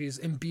out that she's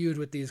imbued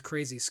with these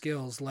crazy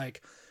skills.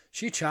 Like,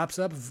 she chops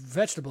up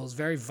vegetables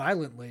very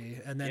violently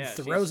and then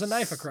throws a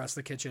knife across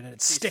the kitchen, and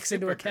it sticks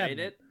into a super great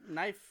cabinet. at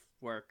knife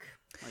work.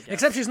 I guess.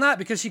 Except she's not,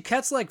 because she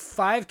cuts, like,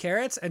 5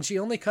 carrots, and she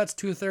only cuts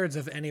 2/3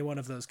 of any one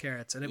of those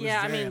carrots, and it was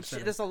I very mean,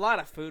 upsetting. there's a lot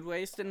of food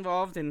waste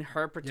involved in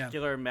her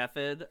particular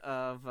method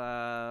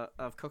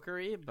of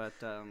cookery, but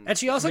And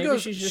she also Maybe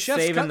goes, she's just "Chef's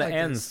saving cut the like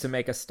ends this." to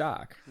make a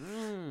stock. I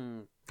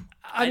mean,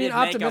 did make a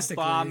optimistically.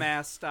 bomb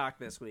ass stock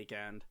this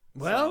weekend.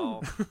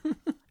 Well, So,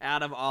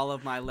 out of all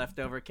of my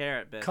leftover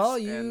carrot bits, call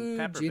and you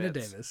pepper Gina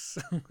bits. Davis.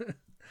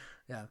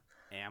 Yeah.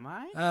 Am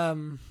I?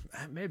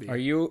 Maybe. Are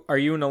you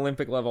an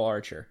Olympic level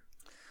archer?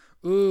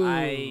 Ooh.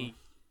 I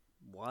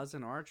was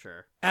an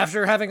archer.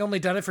 After having only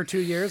done it for 2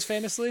 years,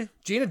 famously,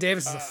 Gina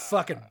Davis is a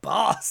fucking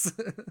boss.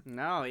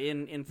 No,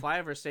 in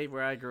Flyover State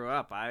where I grew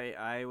up,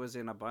 I was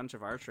in a bunch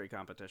of archery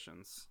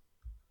competitions.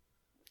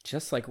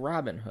 Just like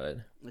Robin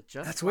Hood.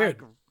 Just That's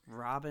like weird.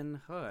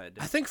 Robin Hood.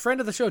 I think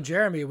friend of the show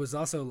Jeremy was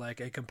also like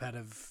a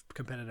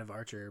competitive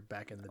archer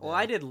back in the day. Well,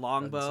 I did in some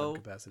longbow,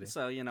 capacity.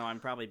 so I'm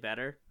probably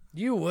better.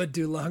 You would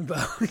do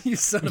longbow, you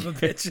son of a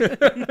bitch.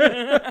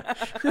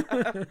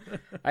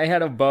 I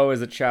had a bow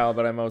as a child,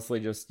 but I mostly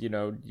just,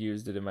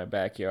 used it in my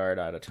backyard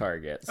at a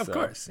Target. Of so,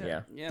 course,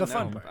 yeah. Yeah, The no,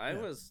 fun part, I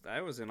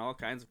yeah. was in all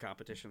kinds of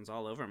competitions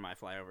all over my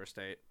Flyover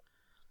State.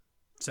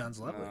 Sounds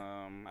lovely.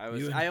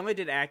 I only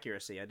did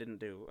accuracy. I didn't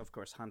do, of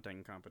course,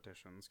 hunting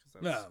competitions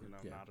because that's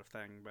yeah. not a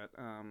thing. But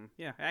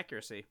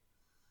accuracy.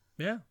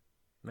 Yeah,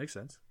 makes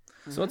sense.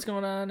 So what's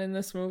going on in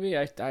this movie?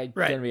 I Right.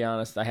 gonna be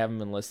honest, I haven't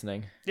been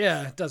listening.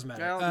 Yeah, it doesn't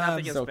matter. Well,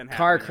 nothing has So been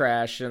car happening.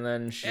 crash, and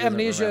then she doesn't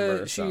Amnesia,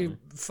 remember she something.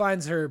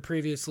 finds her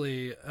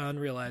previously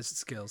unrealized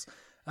skills.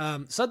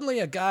 Suddenly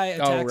a guy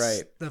attacks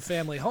right. the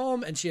family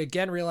home, and she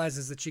again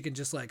realizes that she can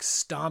just, like,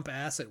 stomp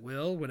ass at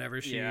will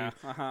whenever she Yeah,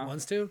 uh-huh.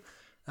 wants to.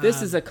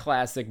 This is a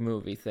classic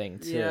movie thing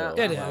too. Yeah.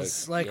 It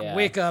is like yeah.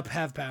 wake up,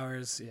 have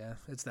powers. Yeah,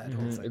 it's that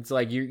whole thing. It's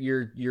like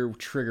your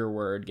trigger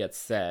word gets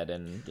said,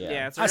 and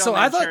Yeah, it's a real So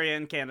I thought-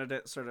 Manchurian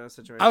candidate sort of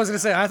situation. I was gonna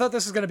say I thought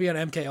this was gonna be an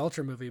MK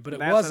Ultra movie, but it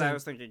That's wasn't. what I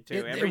was thinking too.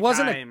 It, Every it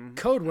wasn't time...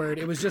 a code word.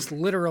 It was just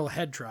literal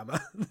head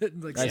trauma.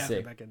 Like I snapping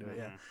see. back into it.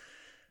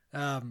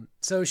 Yeah.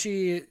 So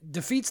she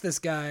defeats this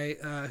guy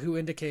who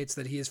indicates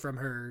that he is from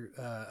her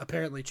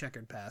apparently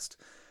checkered past.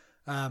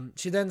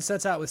 She then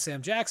sets out with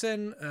Sam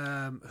Jackson,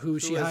 who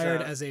she is,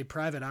 hired as a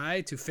private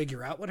eye to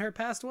figure out what her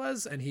past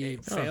was, and he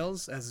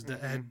fails, as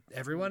had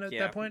everyone at Yeah.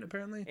 that point,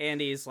 apparently. And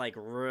he's like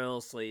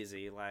real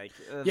sleazy. Like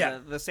Yeah.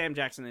 the Sam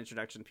Jackson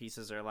introduction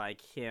pieces are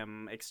like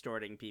him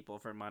extorting people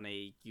for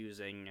money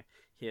using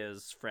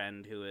his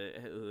friend who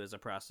is a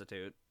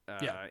prostitute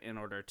in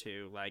order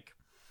to like,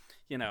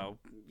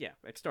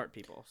 extort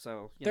people.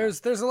 So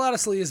There's a lot of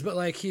sleaze, but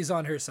like he's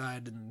on her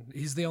side, and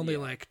he's the only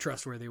like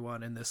trustworthy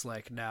one in this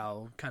like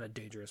now kind of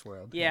dangerous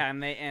world. yeah,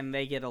 and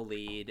they get a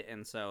lead,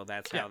 and so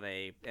that's how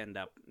they end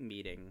up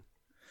meeting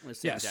with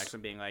Sam Yes.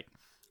 Jackson being like,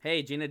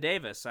 "Hey, Gina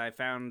Davis, I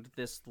found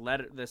this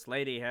letter. This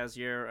lady has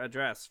your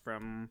address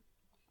from,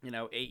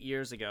 8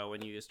 years ago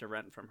when you used to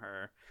rent from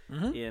her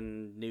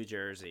in New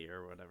Jersey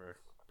or whatever.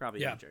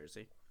 Probably Yeah. New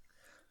Jersey."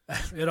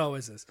 It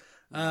always is.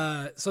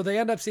 So they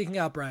end up seeking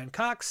out Brian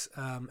Cox,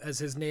 as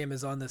his name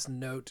is on this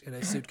note in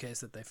a suitcase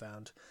that they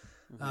found.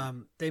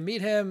 They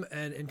meet him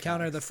and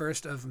encounter the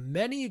first of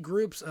many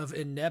groups of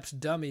inept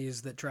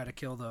dummies that try to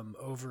kill them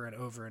over and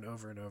over and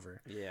over and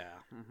over. Yeah.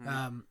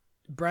 Mhm.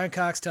 Brian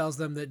Cox tells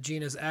them that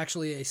Gene is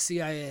actually a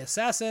CIA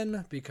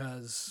assassin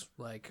because,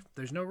 like,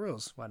 there's no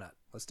rules. Why not?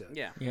 Let's do it.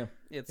 Yeah.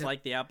 It's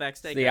like the Outback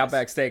Steakhouse. the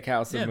Outback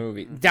Steakhouse of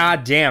movie.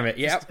 God damn it!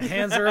 Yep.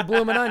 Hands her a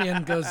bloomin'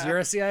 onion, goes, "You're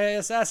a CIA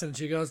assassin."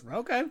 She goes,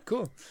 "Okay,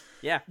 cool."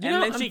 Yeah, You and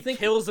know, then I'm she thinking-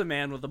 kills a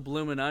man with a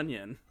bloomin'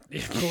 onion.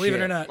 Believe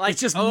it or not, Like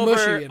it's just over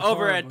mushy and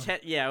over a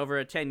horrible. over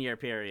a 10-year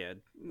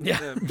period.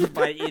 Yeah.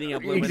 By eating a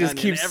He bloomin' just onion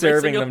keeps every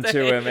serving single them day.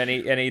 to him,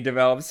 and he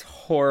develops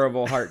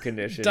horrible heart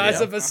condition. Dies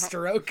yeah. of a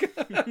stroke.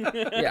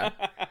 Yeah.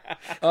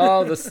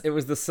 Oh, it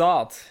was the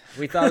salt.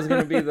 We thought it was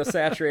going to be the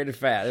saturated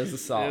fat. It was the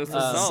salt. It was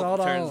the salt,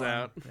 all turns along.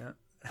 out. Yeah.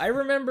 I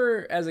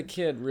remember as a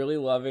kid really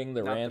loving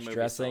the Not the ranch movie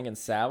dressing salt. and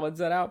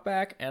salads at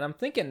Outback, and I'm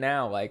thinking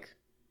now, like,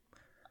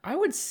 I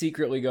would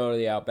secretly go to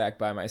the Outback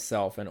by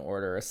myself and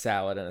order a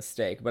salad and a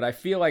steak, but I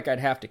feel like I'd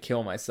have to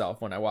kill myself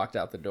when I walked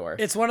out the door.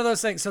 It's one of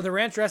those things. So the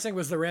ranch dressing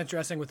was the ranch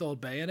dressing with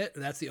Old Bay in it.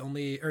 That's the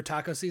only, or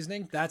taco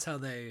seasoning. That's how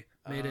they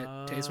made it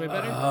taste way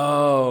better.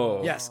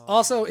 Oh. Yes.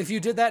 Also, if you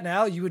did that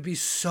now, you would be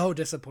so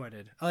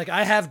disappointed. Like,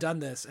 I have done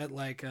this at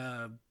like,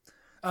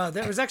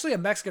 there was actually a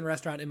Mexican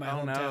restaurant in my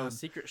Oh no, hometown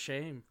secret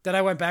shame. that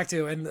I went back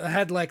to, and I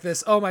had like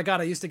this, oh my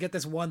God, I used to get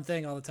this one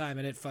thing all the time,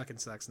 and it fucking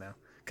sucks now.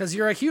 Because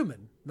you're a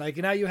human. Like,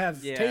 now you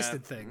have Yeah.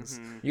 tasted things.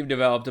 You've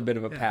developed a bit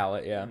of a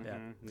palate, yeah.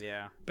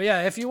 Yeah. But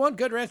yeah, if you want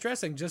good ranch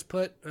dressing, just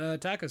put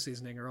taco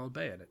seasoning or Old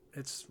Bay in it.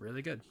 It's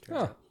really good. Turns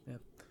Huh. out. Yeah.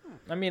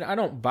 I mean, I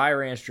don't buy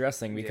ranch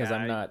dressing because Yeah,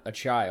 I'm I- not a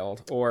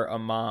child or a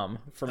mom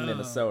from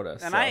Minnesota.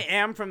 And so. I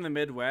am from the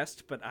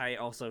Midwest, but I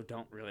also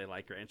don't really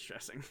like ranch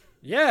dressing.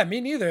 Yeah,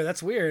 me neither.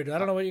 That's weird. I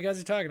don't know what you guys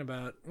are talking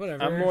about.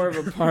 Whatever. I'm more of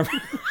a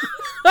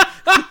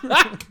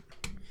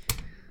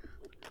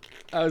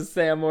I would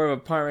say I'm more of a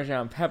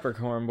Parmesan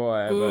peppercorn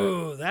boy, but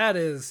Ooh, that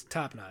is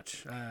top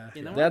notch.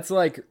 You know that's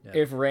like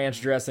if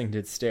ranch dressing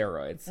did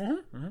steroids.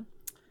 what?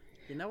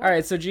 You know what? All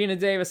right, so Gina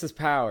Davis's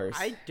powers.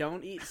 I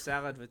don't eat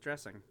salad with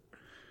dressing.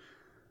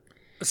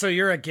 So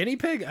you're a guinea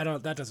pig? I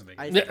don't. That doesn't make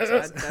I,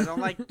 sense. I don't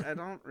like. I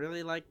don't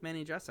really like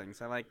many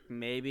dressings. I like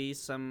maybe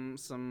some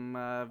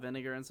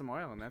vinegar and some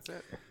oil, and that's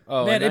it.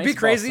 Oh, Man, a it'd be nice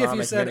crazy if you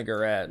balsamic said-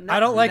 vinaigrette. I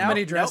don't like No,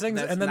 many no, dressings,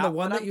 that's and then the not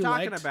one what that I'm you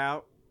talking liked-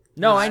 about.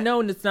 No, I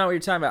know it's not what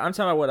you're talking about. I'm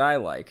talking about what I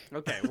like.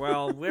 Okay,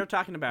 well, we're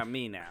talking about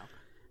me now,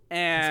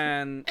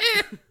 and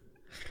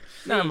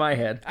Not in my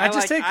head. I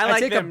just take like I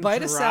take a them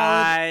bite of dry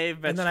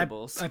salad, and then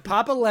vegetables. I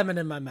pop a lemon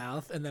in my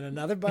mouth, and then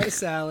another bite of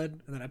salad,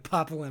 and then I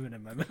pop a lemon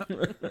in my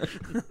mouth.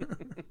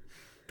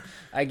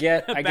 I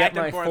get Back and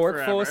my forth fork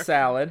full of forever.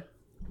 salad,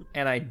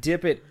 and I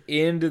dip it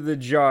into the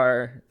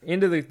jar,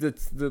 into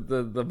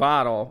the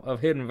bottle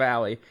of Hidden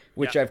Valley,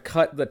 which Yeah. I've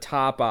cut the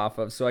top off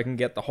of so I can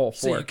get the whole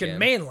So you fork can in.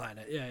 mainline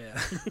it. Yeah,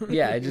 yeah.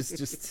 Yeah, I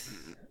just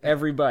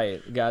every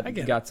bite got I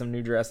get got some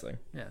new dressing.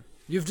 Yeah.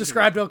 You've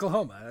described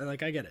Oklahoma.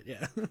 Like, I get it.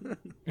 Yeah.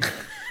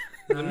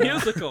 the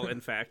musical,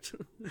 in fact.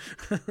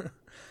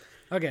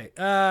 Okay.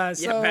 So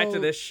Yeah, back to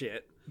this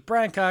shit.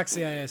 Brian Cox,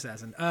 CIA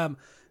assassin.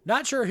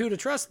 Not sure who to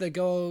trust. They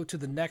go to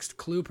the next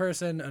clue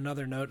person.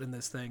 Another note in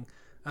this thing.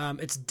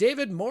 It's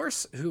David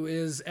Morse, who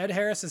is Ed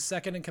Harris's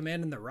second in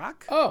command in The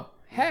Rock. Oh,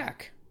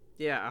 Hack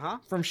Yeah,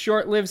 from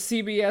short-lived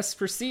CBS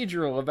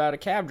procedural about a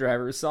cab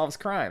driver who solves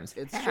crimes.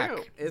 it's Hack.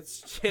 true.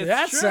 It's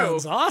That true.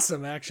 sounds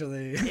awesome,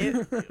 actually.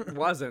 It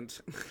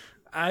wasn't.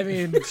 I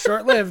mean,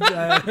 short-lived.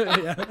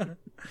 Yeah.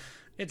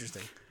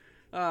 Interesting.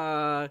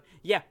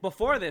 Yeah.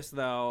 Before this,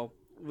 though,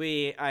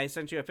 I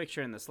sent you a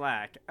picture in the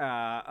Slack.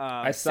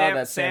 I saw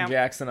that Sam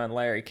Jackson on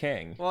Larry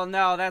King. Well,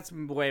 no, that's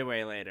way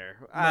later.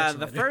 Much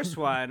The later. first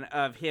one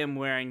of him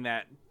wearing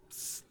that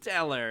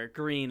stellar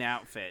green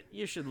outfit.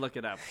 You should look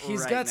it up.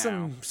 He's right got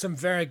now. some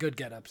very good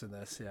get-ups in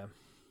this, yeah.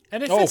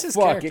 And it Oh fits his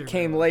fuck! character It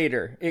came very well.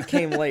 later. It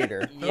came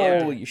later.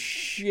 Yeah. Holy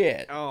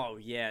shit! Oh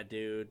yeah,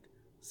 dude.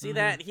 See Mm-hmm.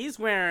 that? He's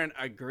wearing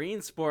a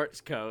green sports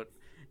coat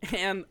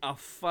and a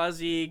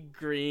fuzzy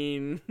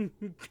green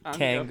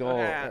Kangol,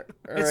 hat.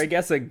 or I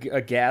guess a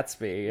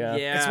Gatsby. Yeah.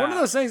 Yeah. It's one of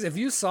those things, if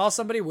you saw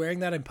somebody wearing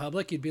that in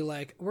public, you'd be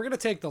like, we're going to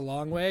take the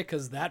long way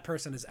because that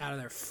person is out of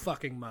their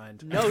fucking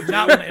mind. No, I do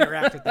not want to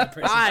interact with that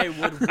person. I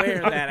would wear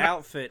that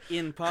outfit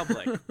in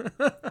public.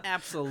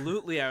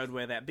 Absolutely, I would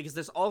wear that because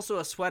there's also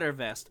a sweater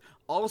vest,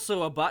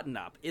 also a button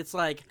up. It's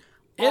like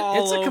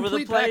all It's a over the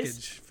complete place.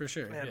 package, for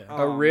sure. Yeah.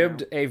 A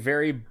ribbed, a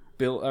very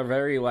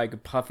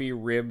like puffy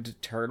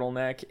ribbed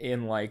turtleneck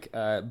in like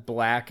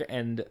black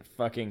and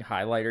fucking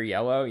highlighter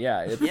yellow.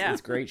 Yeah,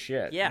 it's great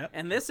shit. Yeah,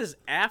 and this is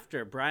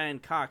after Brian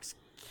Cox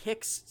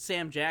kicks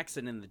Sam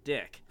Jackson in the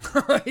dick.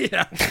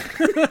 Yeah.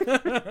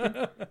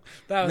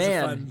 That was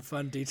Man. a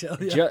fun detail.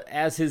 Yeah.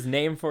 As his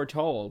name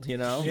foretold, you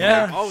know.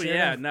 Yeah. Oh sure.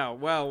 yeah, no.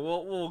 Well,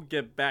 we'll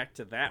get back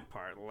to that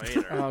part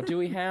later. Oh, do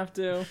we have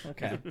to?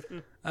 Okay.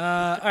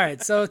 All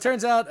right. So it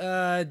turns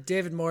out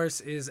David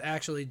Morse is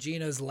actually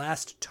Gina's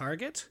last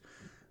target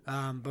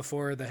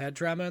before the head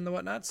trauma and the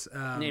whatnots.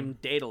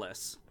 Named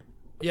Daedalus.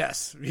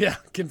 Yes. Yeah.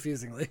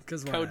 Confusingly,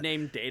 because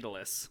Codename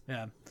Daedalus.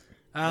 Yeah.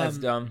 That's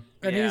dumb.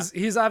 And Yeah.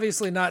 he's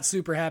obviously not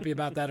super happy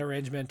about that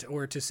arrangement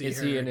or to see Is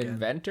her he an again.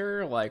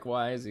 inventor? Like,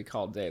 why is he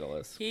called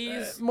Daedalus?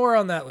 He's More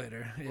on that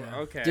later. Yeah.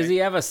 okay. Does he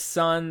have a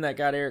son that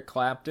got Eric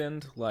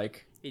Clapton?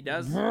 Like, He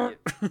does.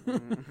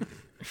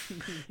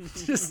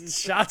 Just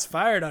shots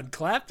fired on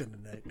Clapton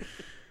tonight.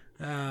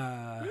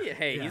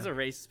 Hey, he's a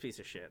racist piece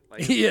of shit.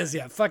 Like, He is,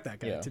 yeah. Fuck that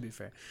guy, Yeah. to be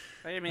fair.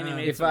 I mean, he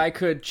made if some- I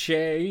could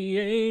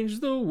change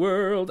the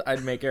world,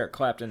 I'd make Eric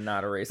Clapton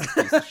not a racist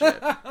piece of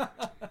shit.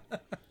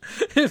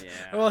 Yeah.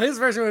 Well, his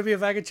version would be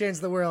if I could change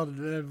the world,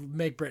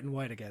 make Britain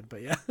white again.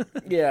 But yeah.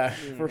 Yeah,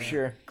 for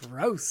sure.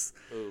 Gross.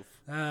 Oof.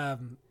 All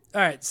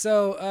right,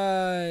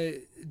 so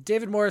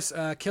David Morse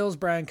kills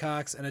Brian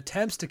Cox and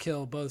attempts to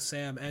kill both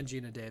Sam and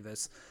Gina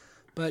Davis,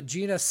 but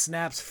Gina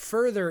snaps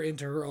further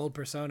into her old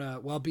persona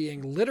while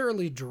being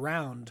literally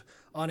drowned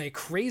on a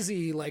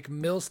crazy like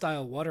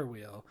mill-style water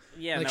wheel.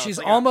 Yeah, like no, she's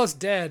it's like almost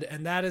dead,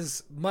 and that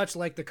is much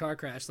like the car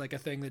crash, like a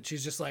thing that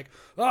she's just like,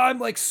 oh, I'm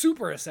like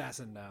super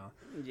assassin now.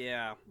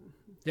 Yeah.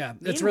 Yeah,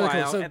 it's really cool.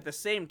 Meanwhile, So at the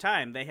same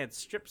time, they had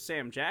stripped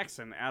Sam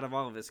Jackson out of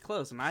all of his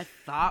clothes, and I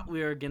thought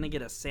we were gonna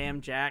get a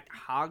Sam Jack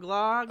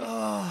hoglog.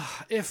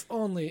 if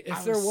only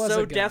I there was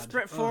so a God.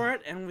 desperate for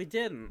it, and we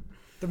didn't.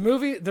 The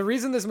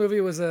reason this movie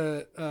was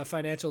a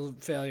financial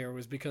failure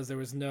was because there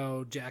was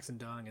no Jackson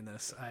Dong in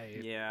this.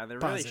 Yeah, there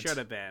really Posit. should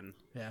have been.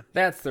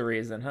 That's the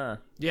reason, huh?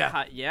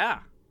 Yeah, Yeah.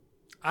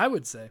 I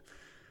would say.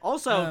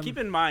 Also, keep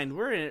in mind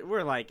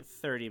we're like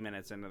 30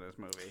 minutes into this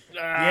movie.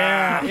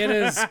 Yeah, it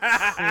is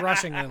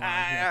crushingly long.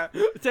 Yeah.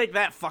 Take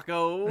that,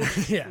 fucko.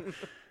 Yeah.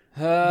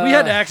 We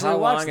had to actually How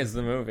watch long this. is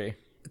the movie?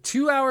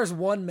 2 hours,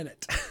 1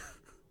 minute.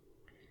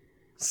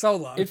 So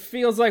long. It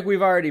feels like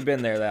we've already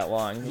been there that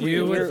long.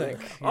 You would We're- think.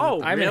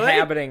 Oh, I'm really?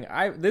 inhabiting.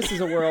 This is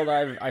a world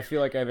I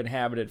feel like I've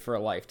inhabited for a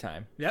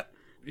lifetime. Yep.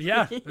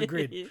 Yeah,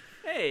 agreed.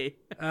 Hey,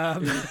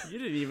 you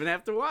didn't even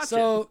have to watch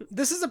So it.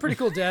 this is a pretty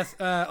cool death.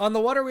 On the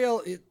water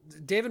wheel,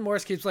 David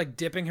Morse keeps like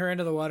dipping her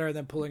into the water and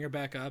then pulling her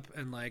back up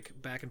and like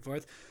back and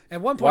forth.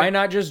 At one point, Why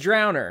not just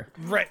drown her?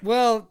 Right.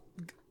 Well,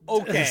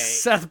 Okay.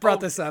 Seth brought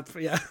this up.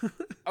 Yeah.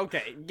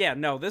 Okay, yeah,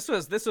 no, this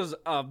was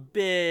a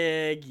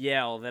big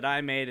yell that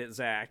I made at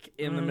Zach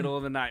in the middle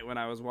of the night when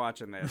I was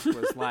watching this.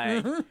 Was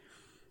like,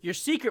 your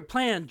secret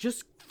plan,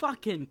 just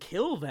fucking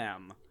kill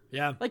them.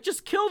 Yeah. Like,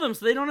 just kill them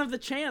so they don't have the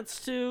chance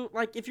to,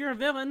 like, if you're a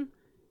villain,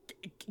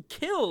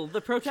 kill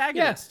the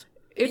protagonist.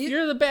 If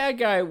you're the bad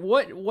guy,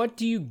 what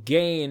do you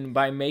gain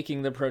by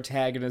making the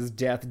protagonist's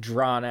death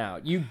drawn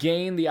out? You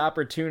gain the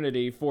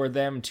opportunity for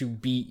them to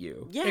beat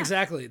you. Yeah.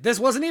 Exactly. This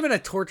wasn't even a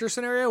torture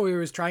scenario where he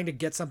was trying to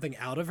get something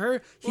out of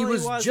her. He Well,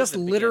 was at just the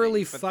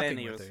literally beginning, but then fucking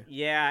he with was- her.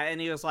 Yeah, and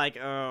he was like,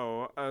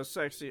 "Oh,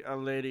 a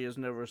lady is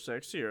never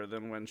sexier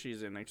than when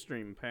she's in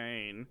extreme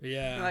pain."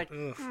 Yeah. You're like,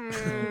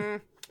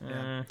 Ugh.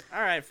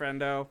 all right,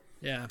 friendo.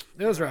 Yeah.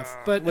 It was rough.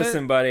 But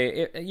Listen,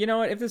 buddy, you know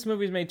what? If this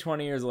movie's made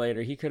 20 years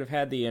later, he could have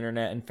had the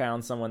internet and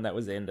found someone that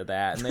was into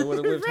that, and they would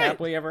have lived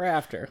happily ever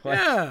after. Like,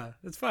 yeah,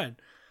 it's fine.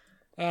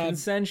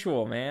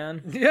 consensual,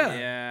 man.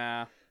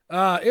 Yeah.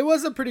 Yeah. It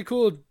was a pretty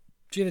cool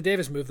Gina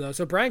Davis move, though.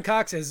 So Brian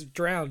Cox is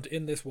drowned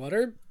in this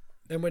water,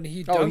 and when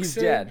he dunks Oh, he's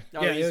her, dead.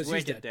 Oh, yeah, he's he's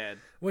wicked dead. dead.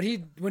 When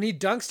he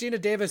dunks Gina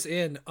Davis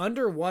in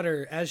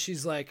underwater as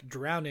she's like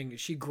drowning,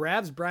 she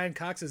grabs Brian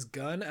Cox's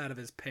gun out of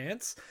his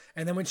pants,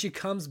 and then when she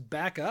comes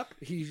back up,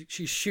 she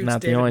shoots.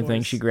 Not the David only Morse.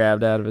 thing she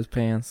grabbed out of his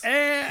pants.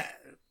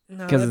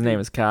 No, Because his name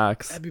is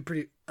Cox. That'd be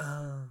pretty.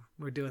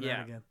 We're doing Yeah.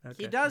 that again.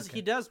 Okay, He does. okay.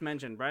 He does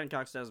mention. Brian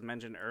Cox does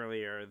mention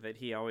earlier that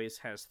he always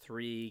has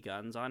 3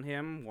 guns on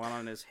him. One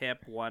on his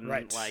hip, one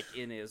Right.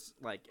 in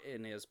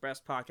his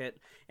breast pocket,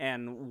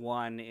 and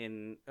one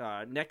in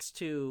next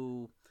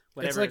to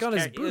whatever. like on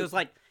his It boot. was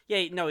like,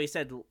 yeah, no, he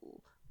said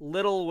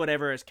Little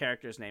whatever his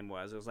character's name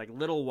was. It was like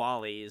Little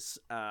Wally's,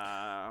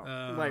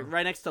 like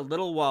right next to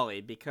Little Wally,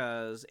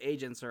 because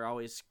agents are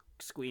always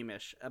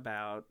squeamish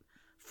about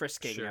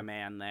frisking a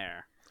man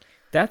there.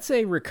 That's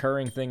a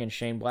recurring thing in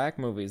Shane Black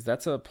movies.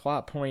 That's a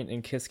plot point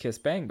in Kiss Kiss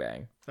Bang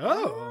Bang.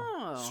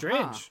 Oh,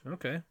 strange. Huh.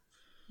 Okay.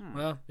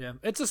 Well, yeah,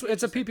 it's a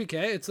PPK.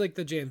 It's like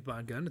the James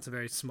Bond gun. It's a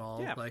very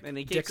small, like, and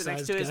he keeps it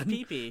next to his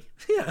pee-pee.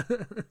 Yeah.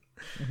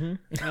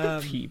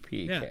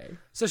 PPK. Yeah.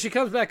 So she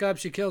comes back up.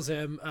 She kills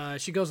him.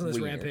 She goes on this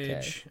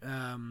rampage.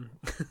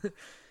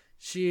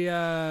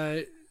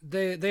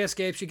 They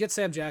escape. She gets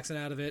Sam Jackson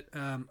out of it.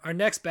 Our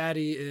next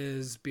baddie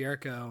is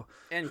Bierko,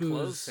 and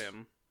clothes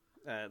him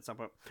at some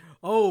point.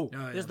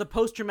 There's the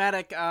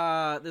post-traumatic.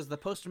 There's the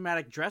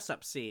post-traumatic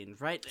dress-up scene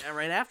right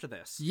after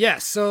this.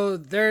 Yes. So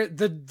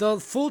the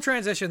full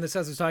transition that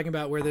Seth was talking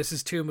about, where this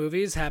is two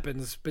movies,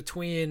 happens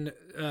between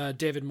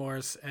David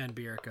Morse and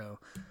Bierko.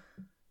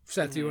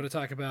 Seth, do you want to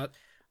talk about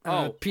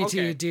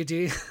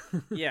PTDD?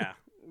 Yeah,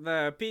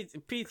 the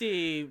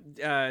PTDS.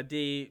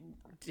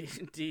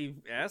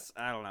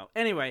 I don't know.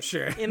 Anyway,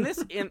 sure.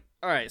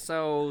 All right.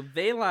 So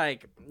they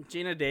like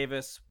Gina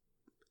Davis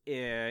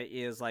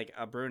is like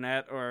a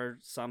brunette or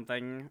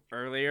something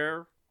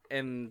earlier,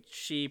 and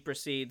she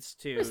proceeds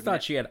to. I just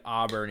thought she had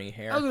auburny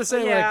hair. I was gonna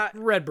say like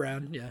red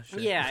brown. Yeah, sure.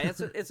 Yeah,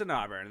 it's an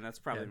auburn, and that's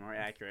probably more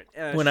accurate.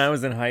 When I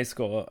was in high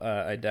school,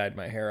 I dyed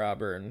my hair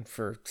auburn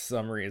for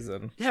some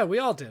reason. Yeah, we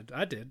all did.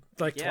 I did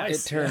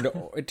twice.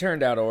 It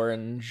turned out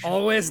orange.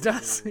 Always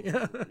does.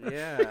 Yeah.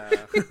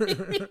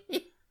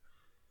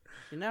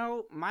 You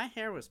know, my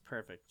hair was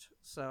perfect.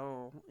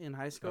 So in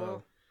high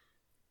school,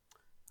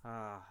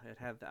 I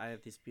had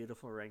these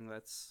beautiful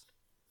ringlets.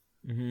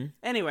 Mm-hmm.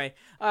 Anyway,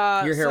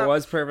 your hair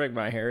was perfect.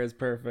 My hair is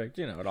perfect.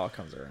 You know, it all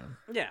comes around.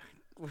 Yeah,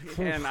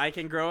 and I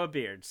can grow a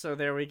beard. So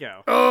there we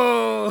go.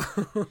 Oh,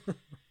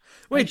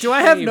 wait, do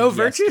I have no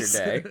virtues?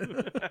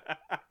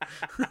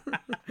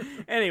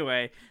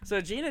 Anyway, so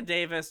Gina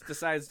Davis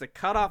decides to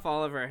cut off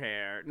all of her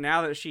hair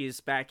now that she's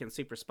back in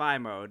super spy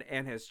mode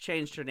and has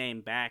changed her name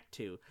back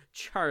to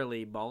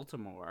Charlie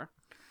Baltimore.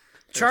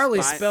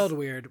 Charlie spelled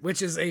weird,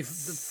 which is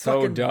so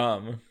fucking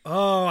dumb.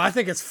 Oh, I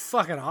think it's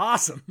fucking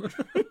awesome.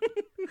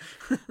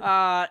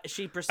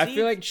 She proceeds. I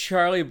feel like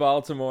Charlie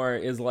Baltimore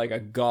is like a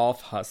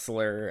golf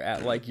hustler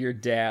at like your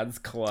dad's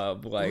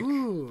club. Like,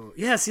 ooh,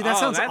 yeah. See, that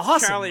sounds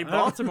awesome. Charlie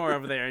Baltimore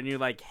over there, and you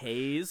like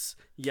haze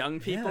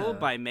young people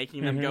by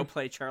making them go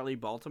play Charlie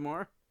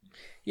Baltimore.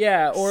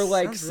 Yeah, or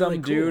like some really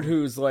dude cool.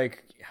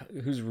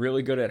 who's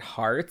really good at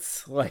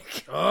hearts.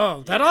 Like,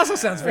 oh, that also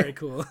sounds very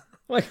cool.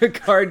 Like a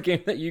card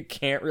game that you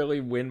can't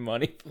really win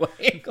money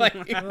playing. Like,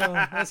 oh,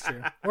 that's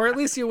true. Or at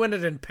least you win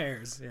it in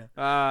pairs.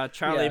 Yeah.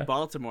 Charlie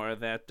Baltimore,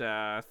 that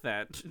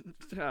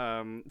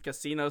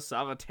Casino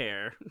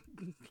Solitaire.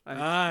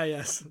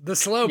 Yes, the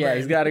slow. Yeah, brain.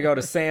 he's got to go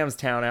to Sam's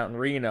Town out in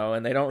Reno,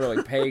 and they don't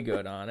really pay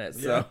good on it.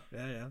 So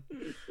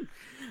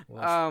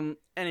yeah.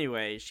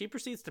 Anyway, she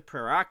proceeds to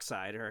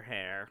peroxide her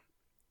hair.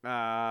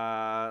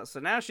 So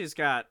now she's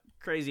got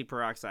crazy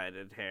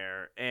peroxided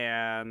hair,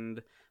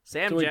 and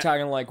So we're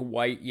talking like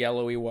white,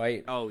 yellowy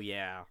white. Oh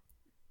yeah,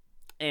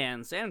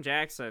 and Sam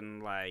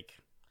Jackson, like,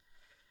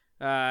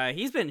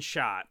 he's been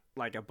shot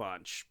like a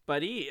bunch,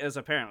 but he is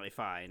apparently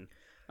fine.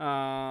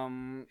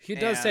 He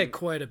does take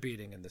quite a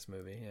beating in this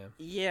movie.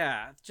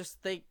 Yeah,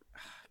 just they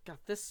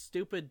got this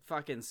stupid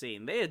fucking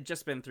scene. They had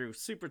just been through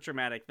super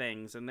traumatic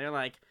things, and they're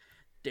like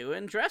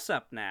doing dress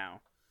up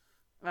now.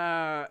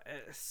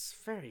 It's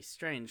a very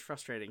strange,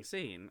 frustrating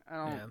scene.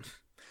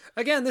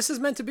 Again, this is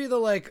meant to be the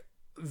like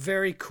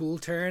very cool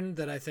turn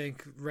that I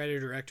think writer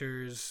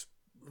directors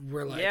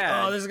were like,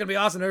 oh, this is gonna be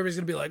awesome. Everybody's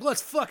gonna be like,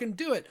 let's fucking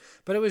do it.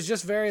 But it was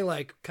just very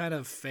like kind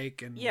of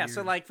fake and weird.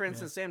 So like for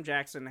instance, Sam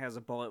Jackson has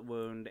a bullet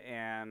wound,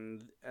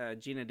 and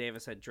Gina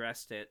Davis had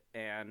dressed it,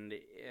 and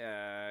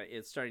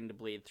it's starting to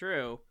bleed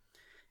through,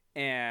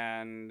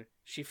 and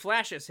she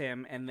flashes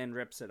him and then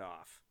rips it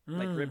off.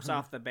 Like rips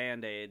off the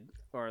Band-Aid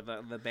or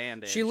the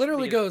bandage. She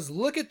literally goes,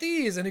 look at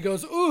these, and he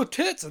goes, ooh,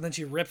 tits, and then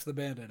she rips the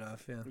Band-Aid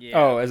off. Yeah.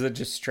 Oh, as a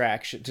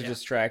distraction to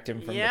distract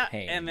him from the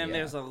pain. And then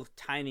there's a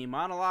tiny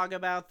monologue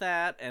about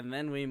that, and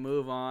then we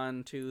move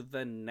on to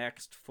the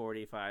next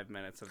 45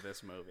 minutes of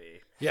this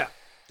movie. Yeah.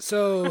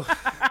 So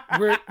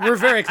we're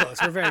very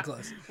close. We're very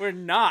close. We're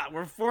not.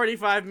 We're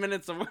 45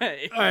 minutes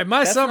away. All right, my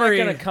That's summary.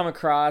 Not going to come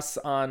across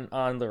on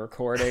the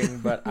recording,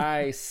 but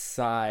I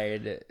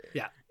sighed.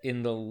 Yeah.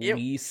 In the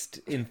least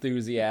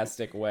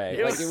enthusiastic way.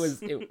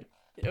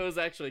 It was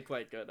actually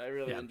quite good. I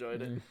really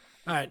enjoyed it.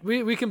 All right,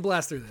 we can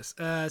blast through this.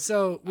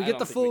 So we get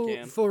the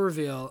full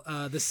reveal.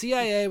 The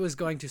CIA was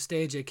going to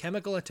stage a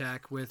chemical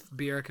attack, with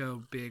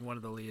Bierko being one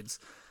of the leads,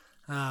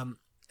 on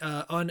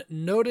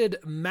noted,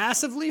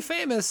 massively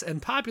famous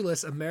and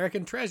populous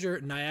American treasure,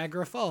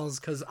 Niagara Falls,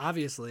 because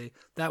obviously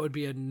that would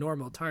be a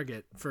normal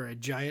target for a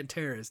giant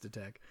terrorist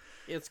attack.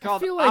 It's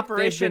called I feel like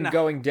Operation. They've been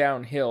going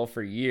downhill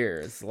for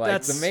years. Like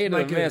That's the Maid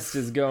of the Mist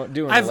is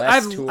doing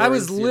less tours. I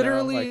was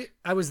literally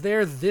I was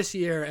there this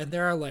year, and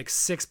there are like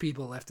 6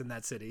 people left in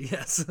that city.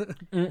 Yes,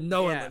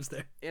 no one lives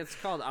there. It's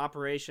called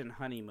Operation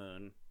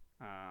Honeymoon.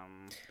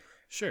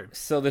 Sure.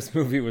 So this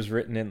movie was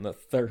written in the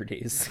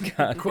 30s.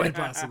 God. Quite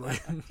possibly.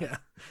 Yeah.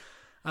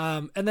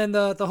 And then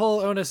the whole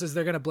onus is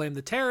they're going to blame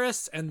the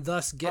terrorists and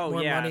thus get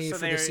more money so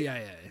for the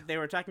CIA. They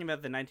were talking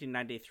about the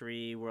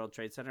 1993 World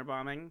Trade Center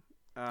bombing.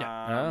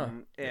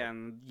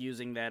 And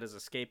using that as a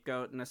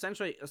scapegoat. And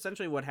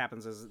essentially what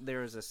happens is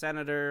there's a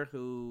senator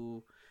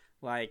who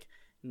like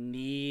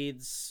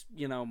needs,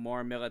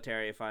 more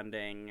military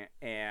funding,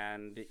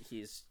 and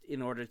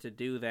in order to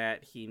do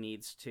that, he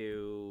needs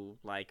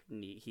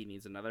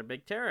another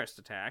big terrorist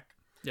attack.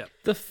 Yeah.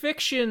 The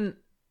fiction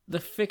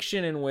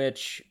in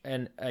which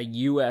a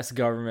U.S.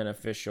 government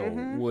official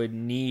would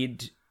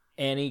need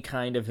any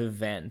kind of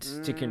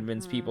event to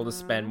convince people to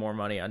spend more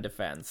money on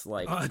defense,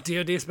 like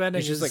DoD spending.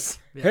 It's just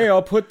like, hey,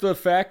 I'll put the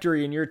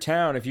factory in your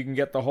town if you can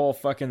get the whole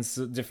fucking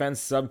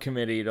defense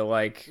subcommittee to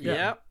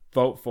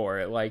vote for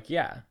it. Like,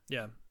 yeah.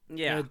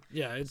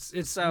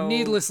 It's so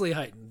needlessly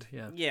heightened.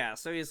 Yeah.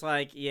 So he's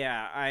like,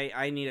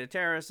 I need a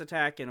terrorist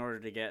attack in order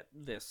to get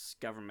this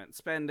government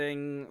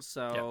spending.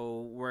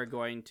 So we're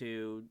going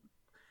to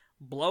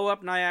blow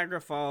up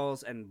Niagara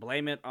Falls and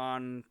blame it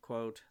on,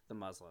 quote, the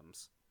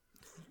Muslims.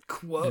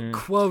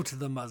 Quote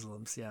the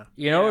Muslims. Yeah.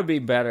 It would be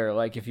better,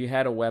 like, if you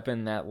had a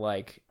weapon that,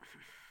 like,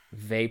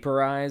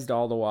 vaporized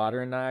all the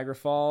water in Niagara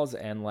Falls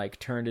and, like,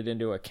 turned it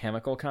into a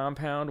chemical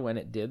compound when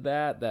it did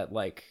that,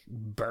 like,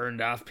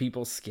 burned off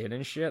people's skin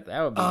and shit.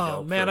 That would be dope.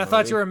 Oh, man, I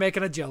thought you were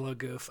making a Jello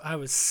goof. I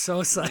was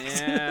so psyched.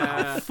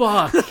 Yeah.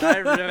 Fuck.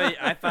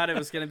 I thought it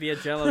was going to be a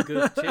Jello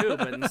goof, too,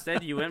 but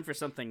instead you went for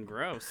something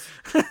gross.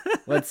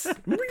 Let's...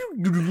 it'd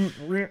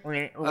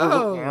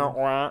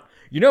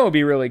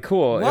be really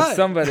cool if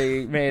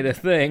somebody made a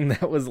thing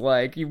that was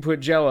like, you put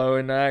Jello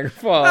in Niagara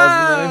Falls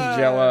and then it's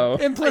Jello.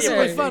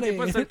 Implicitly funny. You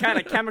put some kind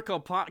of chemical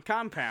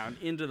compound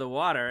into the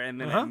water,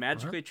 and then it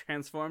magically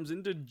transforms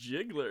into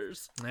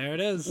jigglers. There it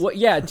is. Well,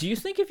 yeah, do you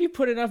think if you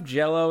put enough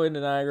Jello into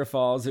Niagara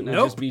Falls, it would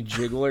just be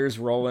jigglers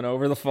rolling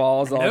over the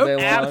falls all day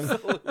long?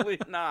 Absolutely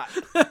not.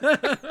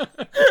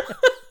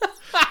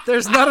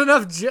 There's not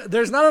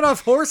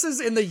enough horses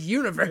in the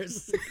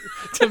universe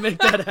to make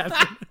that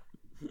happen.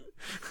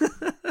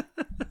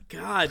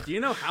 God, do you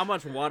know how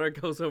much water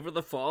goes over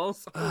the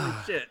falls? Holy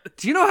shit.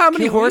 Do you know how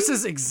many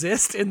horses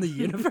exist in the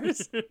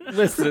universe?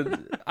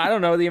 Listen, I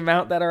don't know the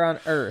amount that are on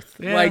Earth.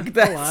 Yeah, like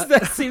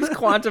that seems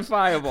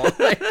quantifiable.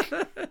 Like,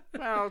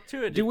 well, to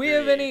a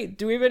degree.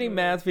 Do we have any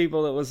math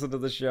people that listen to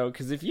the show?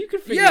 Because if you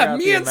could figure Yeah, out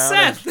me and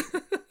Seth.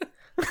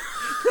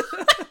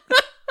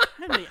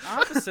 I'm the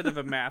opposite of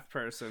a math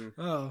person.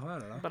 Oh, I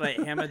don't know. But I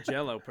am a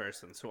Jello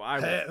person, so I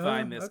will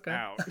find this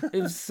out.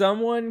 If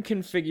someone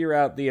can figure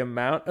out the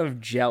amount of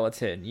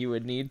gelatin you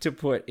would need to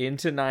put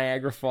into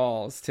Niagara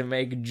Falls to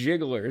make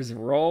jigglers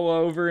roll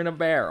over in a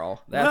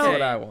barrel, that's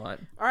what I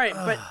want. All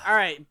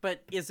right,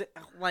 but is it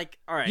like,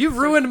 all right? You've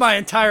ruined my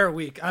entire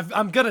week.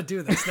 I'm gonna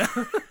do this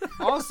now.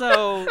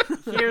 Also,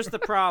 here's the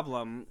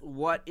problem.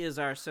 What is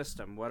our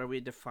system? What are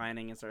we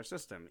defining as our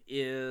system?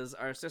 Is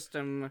our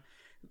system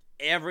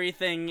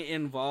everything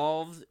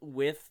involved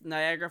with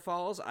Niagara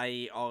Falls,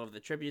 i.e. all of the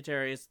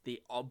tributaries,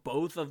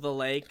 both of the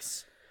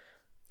lakes?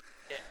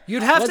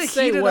 You'd have to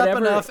heat it up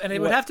enough, and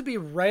it would have to be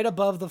right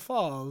above the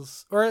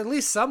falls, or at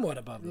least somewhat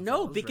above the falls.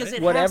 No, because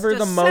right? it has to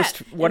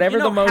set. Whatever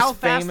the most how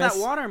fast famous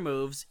that water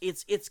moves,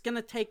 it's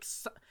gonna take.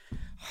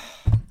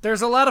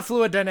 There's a lot of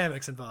fluid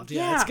dynamics involved.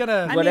 Yeah, it's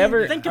gonna.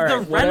 Think of the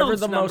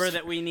Reynolds number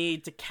that we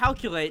need to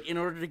calculate in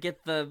order to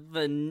get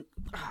the.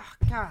 Oh,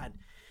 God.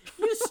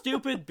 You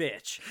stupid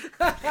bitch.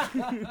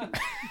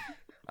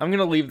 I'm going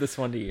to leave this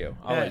one to you.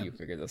 I'll let you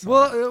figure this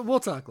one out. We'll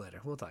talk later.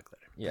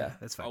 Yeah,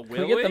 that's fine.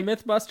 Can we get the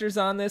Mythbusters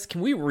on this?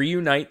 Can we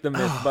reunite the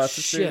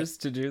Mythbusters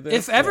to do this?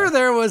 If ever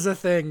there was a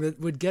thing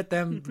that would get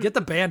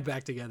the band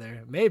back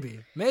together, maybe.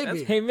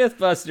 Hey,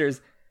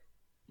 Mythbusters,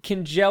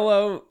 can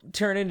Jello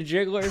turn into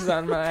jigglers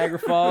on Niagara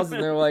Falls?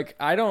 And they're like,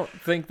 I don't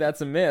think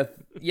that's a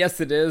myth.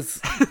 Yes, it is.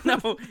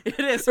 No, it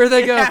is. Or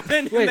they it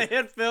happened in the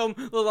hit film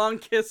The Long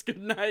Kiss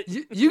Goodnight.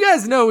 You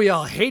guys know we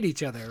all hate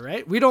each other,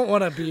 right? We don't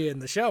want to be in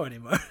the show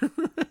anymore.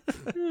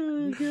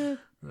 Oh, God.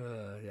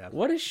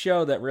 What a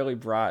show that really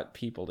brought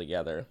people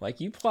together. Like,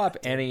 you plop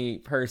any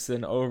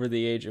person over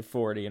the age of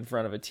 40 in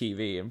front of a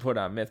TV and put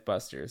on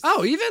Mythbusters.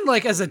 Oh, even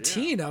like as a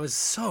teen, I was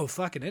so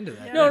fucking into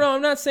that. No,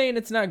 I'm not saying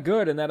it's not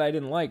good and that I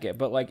didn't like it,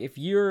 but like if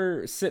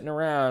you're sitting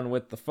around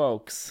with the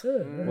folks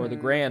or the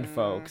grand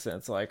folks and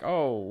it's like,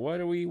 oh, what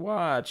do we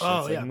watch?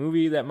 It's a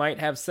movie that might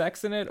have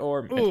sex in it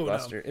or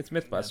Mythbusters. No. It's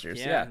Mythbusters,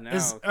 yeah.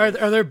 No, are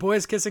there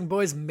boys kissing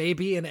boys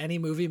maybe in any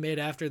movie made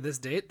after this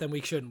date? Then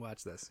we shouldn't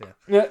watch this,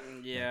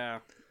 Yeah.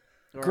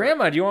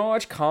 Grandma, do you want to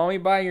watch Call Me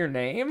By Your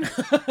Name?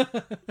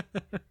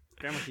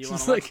 Grandma, do you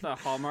want to watch the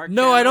Hallmark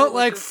No, channel I don't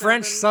like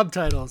French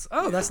subtitles.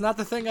 Oh, that's not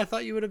the thing I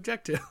thought you would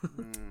object to.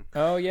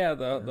 Oh, yeah,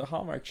 the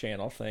Hallmark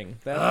Channel thing.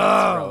 That's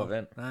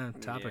relevant.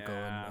 Topical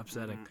and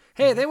upsetting.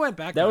 Hey, they went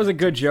back. That was a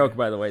good joke,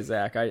 by the way,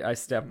 Zach. I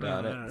stepped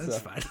on it. That's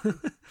fine.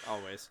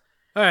 Always.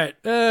 All right,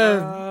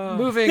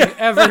 moving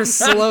ever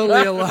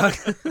slowly along.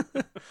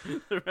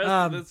 the rest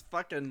of this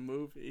fucking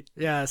movie.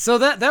 Yeah, so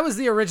that was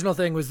the original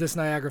thing, was this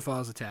Niagara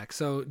Falls attack.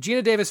 So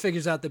Gina Davis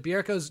figures out that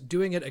Bierko's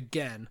doing it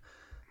again.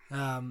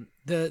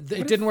 It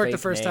didn't work the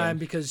first time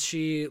because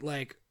she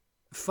like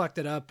fucked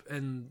it up,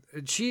 and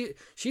she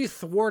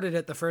thwarted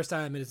it the first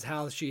time, and it's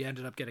how she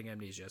ended up getting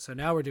amnesia. So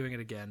now we're doing it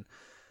again.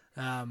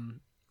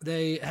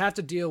 They have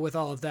to deal with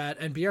all of that,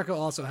 and Bierko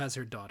also has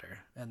her daughter,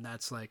 and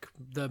that's like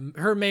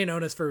her main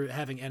onus for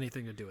having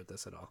anything to do with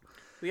this at all.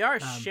 We are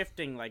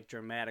shifting like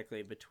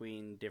dramatically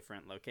between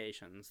different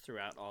locations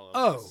throughout all of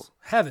this. Oh,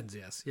 heavens,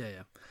 yes.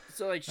 Yeah.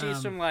 So like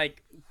she's from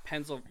like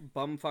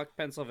bumfuck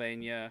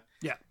Pennsylvania.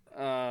 Yeah.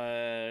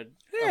 Hey.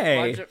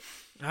 But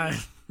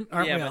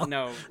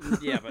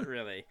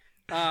really.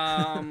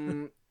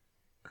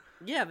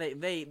 Yeah,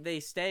 they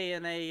stay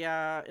in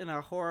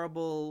a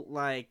horrible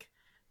like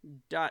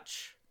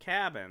Dutch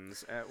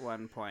cabins at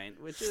one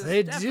point, which is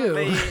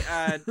definitely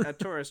a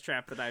tourist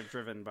trap that I've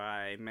driven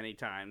by many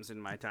times in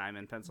my time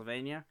in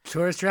Pennsylvania.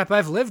 Tourist trap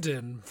I've lived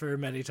in for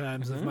many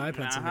times of my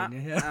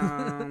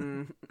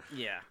Pennsylvania.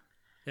 Yeah.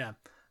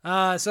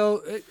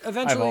 So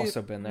eventually, I've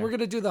also been there. We're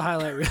gonna do the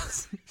highlight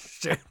reels.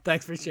 Sure.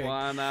 Thanks for sharing.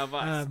 One of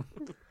us.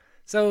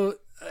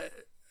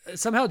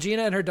 Somehow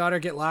Gina and her daughter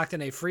get locked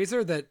in a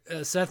freezer that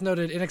Seth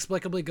noted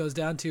inexplicably goes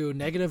down to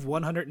negative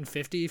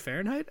 150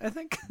 Fahrenheit, I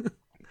think.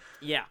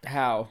 Yeah.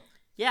 How?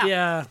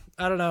 Yeah.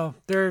 I don't know.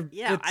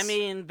 I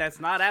mean, that's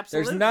not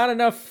absolute. There's not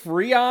enough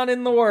Freon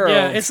in the world.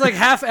 Yeah, it's like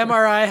half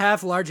MRI,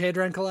 half Large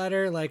Hadron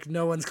Collider. Like,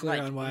 no one's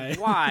clear on why.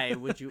 Why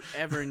would you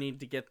ever need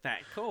to get that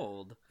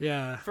cold?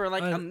 Yeah. For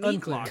like a meat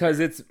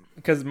Because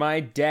because my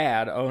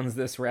dad owns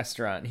this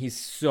restaurant. He's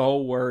so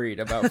worried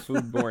about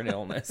foodborne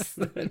illness.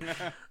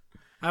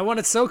 I want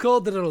it so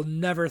cold that it'll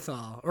never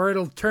thaw, or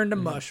it'll turn to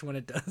mush when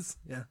it does.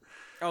 Yeah.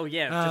 Oh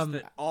yeah, just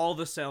that all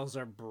the cells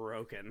are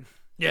broken.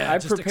 Yeah. I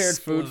prepared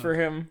food for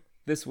him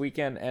this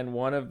weekend, and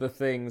one of the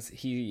things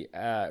he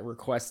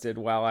requested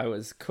while I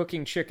was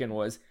cooking chicken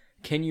was,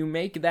 "Can you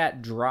make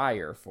that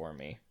drier for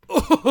me?"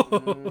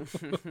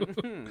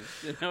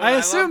 I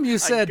assume you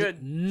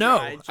said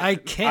no. I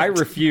can't. I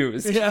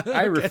refused. Yeah, okay.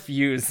 I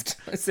refused.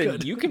 I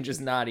said, "You can just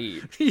not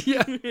eat."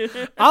 Yeah,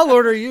 I'll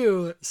order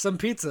you some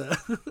pizza.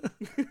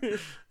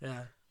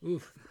 Yeah.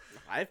 Oof.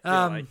 I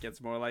feel like it's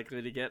more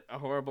likely to get a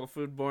horrible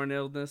foodborne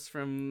illness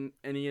from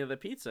any of the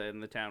pizza in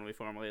the town we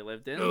formerly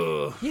lived in.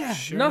 Yeah,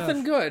 sure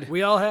nothing enough. good.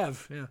 We all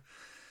have. Yeah.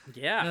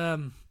 Yeah.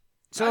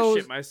 So I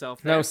shit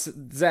myself there. No,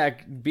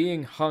 Zach,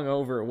 being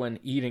hungover when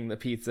eating the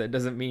pizza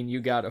doesn't mean you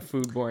got a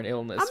foodborne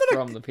illness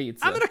from the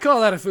pizza. I'm gonna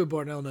call that a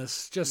foodborne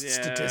illness, just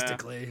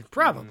statistically,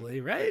 probably,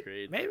 right?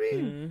 Agreed.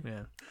 Maybe.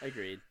 Yeah.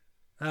 Agreed.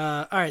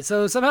 All right.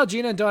 So somehow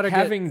Gina and daughter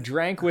Having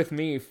drank with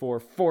me for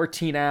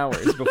 14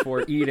 hours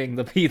before eating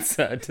the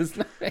pizza does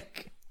not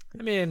make...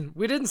 I mean,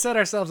 we didn't set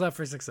ourselves up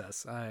for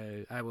success.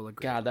 I will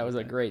agree. God, that was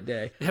a great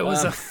day. It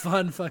was a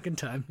fun fucking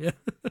time. Yeah.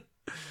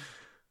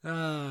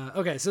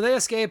 Okay, so they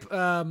escape.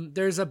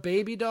 There's a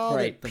baby doll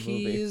that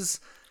pees.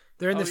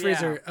 They're in the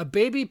freezer. Yeah. A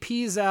baby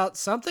pees out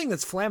something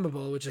that's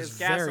flammable, which is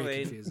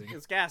very confusing.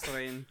 It's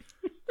gasoline.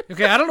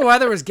 Okay, I don't know why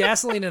there was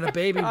gasoline in a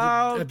baby,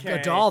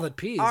 a doll that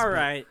pees. All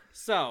right,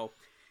 so...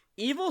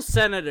 Evil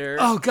Senator.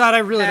 Oh God, I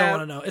really don't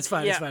want to know. It's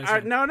fine. Yeah, it's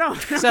fine. No.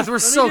 Seth, we're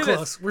so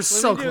close. We're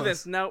so close.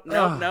 This. Nope.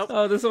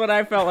 Oh, this is what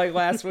I felt like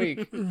last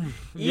week.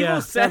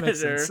 Evil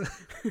Senator.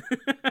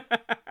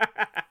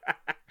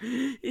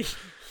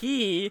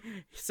 He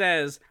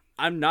says,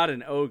 "I'm not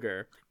an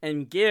ogre,"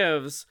 and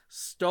gives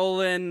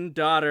stolen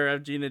daughter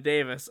of Gina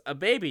Davis a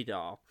baby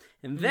doll.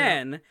 And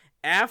then,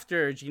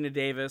 after Gina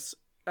Davis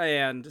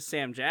and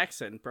Sam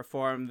Jackson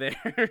perform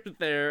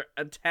their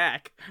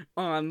attack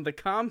on the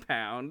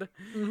compound,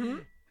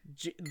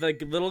 the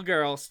little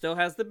girl still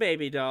has the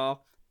baby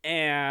doll,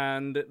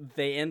 and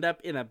they end up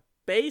in a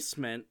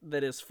basement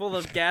that is full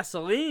of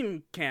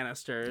gasoline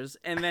canisters,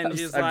 and then I'm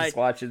just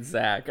watching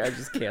Zach. I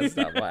just can't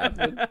stop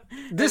laughing.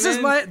 This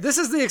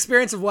is the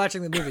experience of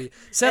watching the movie.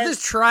 Seth is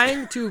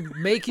trying to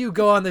make you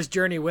go on this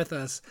journey with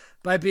us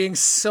by being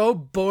so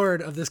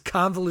bored of this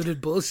convoluted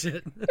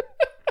bullshit.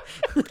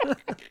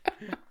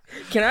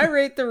 Can I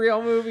rate the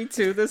real movie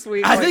too this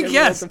week? I think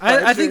yes.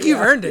 I think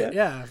you've earned it.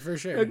 Yeah, for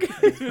sure.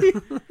 Okay.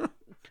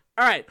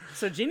 All right.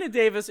 So Gina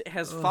Davis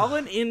has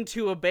fallen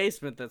into a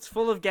basement that's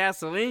full of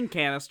gasoline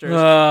canisters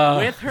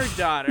with her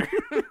daughter.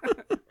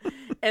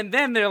 And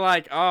then they're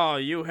like, "Oh,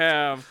 you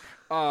have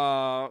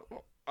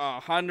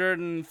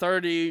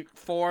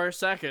 134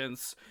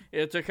 seconds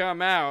to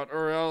come out,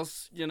 or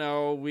else,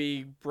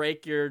 we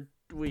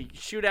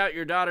shoot out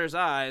your daughter's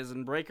eyes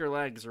and break her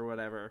legs or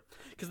whatever."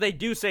 Because they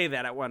do say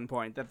that at one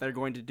point, that they're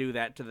going to do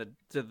that to the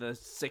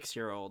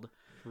 6-year-old.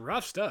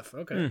 Rough stuff.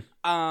 Okay.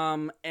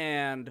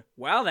 And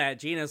while that,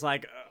 Gina's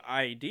like,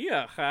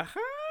 "Idea,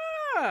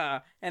 haha,"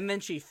 and then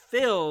she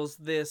fills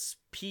this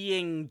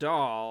peeing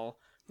doll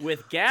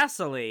with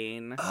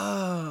gasoline.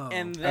 Oh.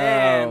 And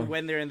then Oh.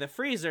 when they're in the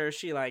freezer,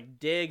 she like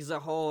digs a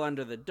hole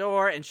under the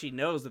door, and she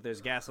knows that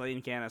there's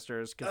gasoline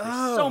canisters because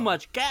there's so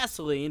much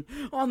gasoline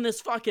on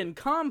this fucking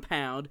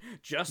compound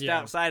just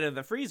outside of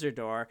the freezer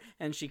door,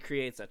 and she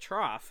creates a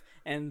trough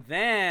and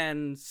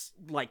then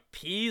like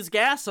pees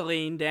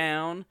gasoline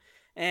down.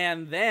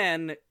 And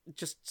then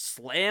just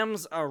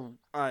slams a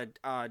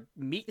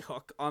meat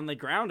hook on the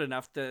ground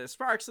enough to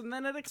sparks, and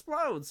then it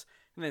explodes.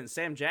 And then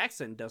Sam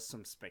Jackson does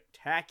some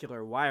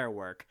spectacular wire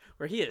work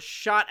where he is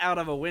shot out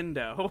of a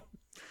window.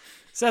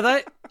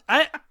 Seth,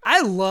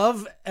 I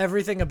love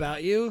everything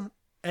about you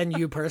and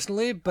you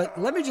personally,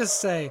 but let me just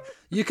say,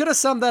 you could have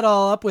summed that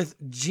all up with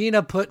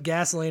Gina put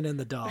gasoline in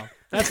the doll.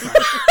 That's fine.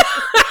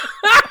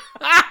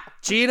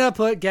 Gina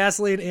put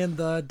gasoline in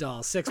the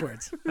doll. 6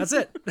 words. That's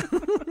it.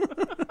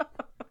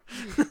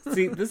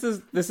 See, this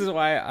is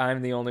why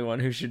I'm the only one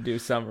who should do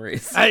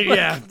summaries.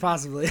 Yeah,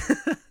 possibly.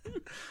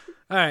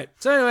 All right.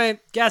 So anyway,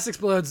 gas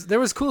explodes. There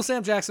was cool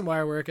Sam Jackson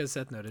wire work, as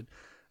Seth noted.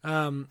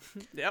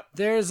 Yep.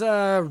 There's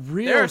a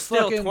real There's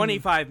still fucking...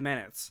 25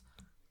 minutes.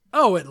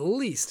 Oh, at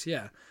least,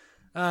 yeah.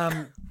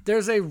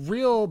 There's a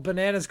real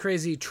bananas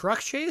crazy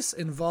truck chase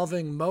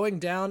involving mowing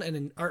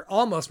down or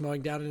almost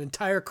mowing down an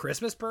entire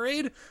Christmas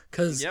parade.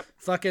 Because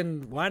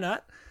fucking why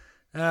not?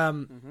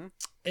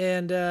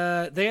 And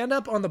they end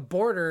up on the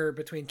border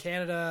between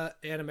Canada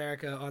and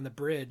America on the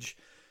bridge.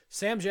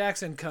 Sam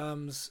Jackson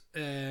comes.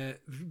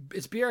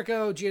 It's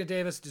Bierko. Gina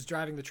Davis is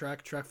driving the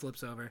truck. Truck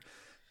flips over.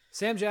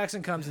 Sam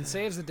Jackson comes and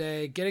saves the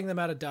day, getting them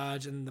out of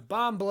Dodge. And the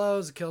bomb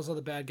blows, kills all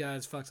the bad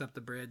guys, fucks up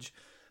the bridge.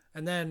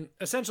 And then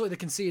essentially the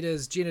conceit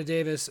is Gina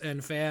Davis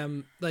and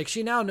fam, like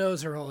she now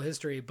knows her whole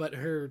history, but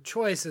her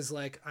choice is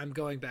like, I'm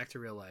going back to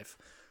real life.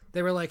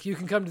 They were like, you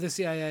can come to the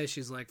CIA.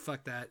 She's like,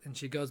 fuck that. And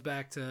she goes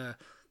back to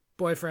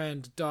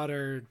boyfriend,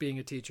 daughter, being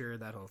a teacher,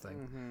 that whole thing.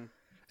 Mm-hmm.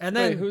 And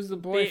then Wait, who's the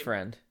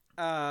boyfriend?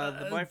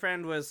 The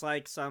boyfriend was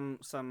like some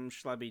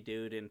schlubby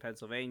dude in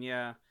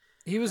Pennsylvania.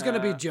 he was going to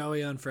be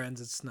Joey on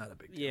Friends. It's not a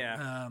big deal.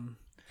 Yeah.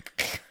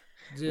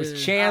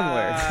 Was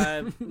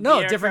Chandler?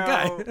 No, Bierko, different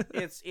guy.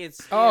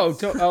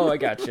 I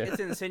gotcha. It's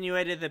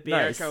insinuated that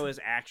Nice. Bierko is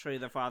actually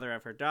the father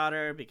of her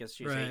daughter because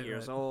she's Right, 8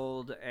 years right.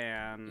 old,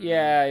 and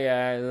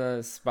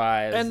the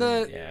spies. And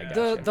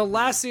gotcha. the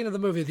last scene of the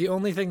movie, the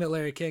only thing that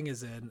Larry King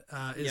is in,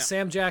 is Yeah.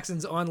 Sam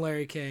Jackson's on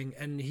Larry King,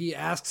 and he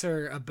asks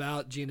her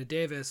about Gina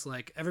Davis.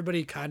 Like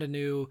everybody kind of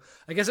knew.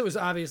 I guess it was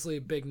obviously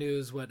big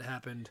news what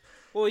happened.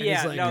 well, and yeah,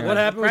 he's like, no, what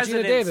the happened with Gina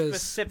president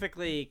Davis?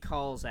 specifically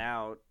calls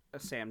out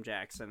Sam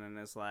Jackson and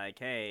is like,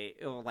 hey,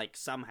 like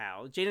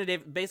somehow Gina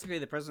Davis. Basically,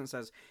 the president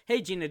says,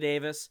 "Hey, Gina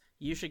Davis,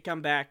 you should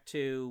come back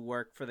to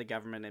work for the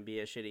government and be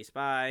a shitty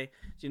spy."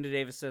 Gina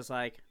Davis says,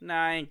 like,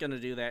 "Nah, I ain't gonna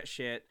do that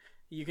shit.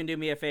 You can do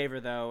me a favor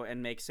though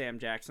and make Sam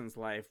Jackson's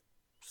life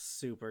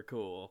super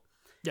cool."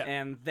 Yeah.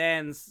 And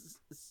then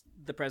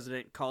the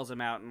president calls him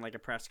out in like a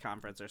press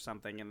conference or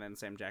something, and then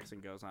Sam Jackson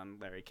goes on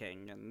Larry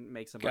King and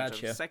makes a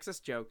bunch Gotcha. of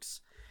sexist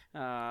jokes.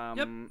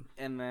 And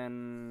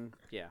then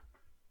yeah.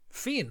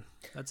 Fiend.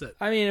 That's it.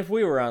 I mean, if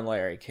we were on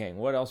Larry King,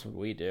 what else would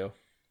we do?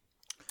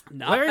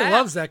 Not Larry bad.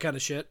 loves that kind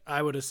of shit.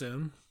 I would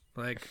assume.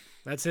 Like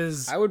that's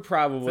his. I would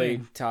probably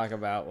Thing. talk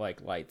about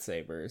like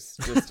lightsabers,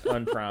 just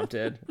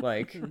unprompted.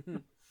 Like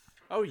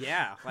Oh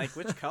yeah, like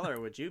which color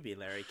would you be,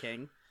 Larry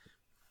King?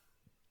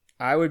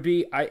 I would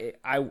be.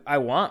 I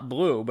want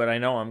blue, but I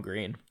know I'm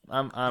green.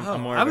 I'm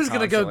more. I of a was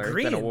gonna go consular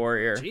green. than a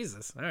warrior.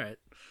 Jesus. All right.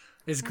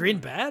 Is green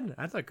bad?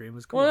 I thought green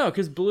was cool. Well, no,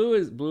 because blue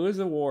is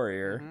a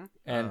warrior,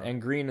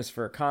 and green is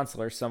for a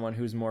consular, someone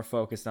who's more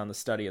focused on the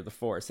study of the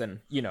Force, and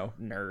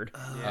nerd.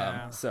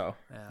 Yeah. So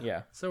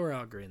yeah. So we're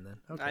all green then.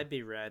 Okay. I'd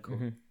be red.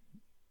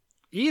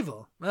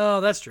 Evil. Oh,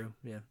 that's true.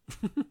 Yeah.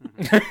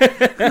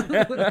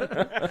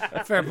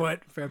 Fair point.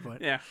 Fair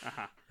point. Yeah.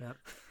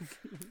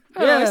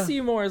 I see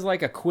you more as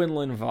like a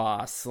Quinlan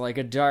Voss, like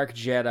a dark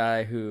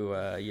Jedi who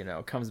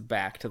comes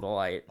back to the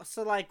light.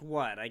 So like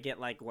what? I get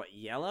like what,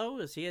 yellow?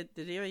 Did he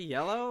have a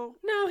yellow?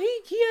 No,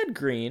 he had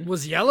green.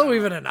 Was yellow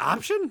even an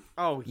option?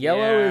 Oh,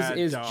 Yellow yeah,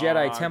 is dog.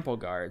 Jedi Temple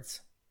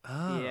Guards,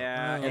 Oh.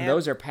 Yeah, and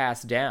those are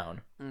passed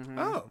down.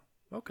 Oh.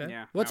 Okay.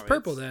 Yeah, What's no,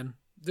 purple it's- then?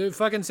 Dude,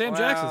 fucking Sam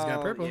Jackson's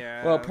got purple.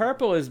 Yeah. Well,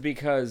 purple is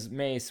because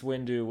Mace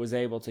Windu was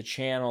able to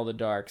channel the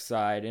dark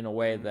side in a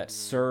way that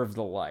served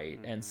the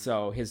light, and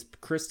so his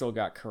crystal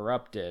got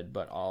corrupted,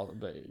 but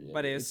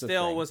But it it's a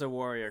still thing. was a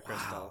warrior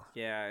crystal.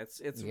 Yeah, it's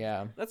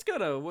Yeah. Let's go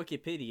to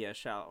Wikipedia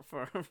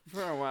for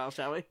a while,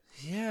 shall we?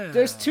 Yeah.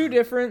 There's two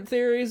different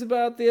theories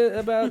about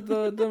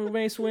the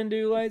Mace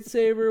Windu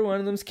lightsaber. One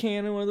of them's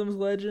canon, one of them's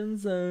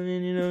legends. I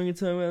mean, we can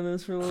talk about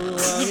this for a little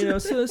while.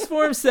 So it's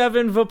Form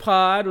 7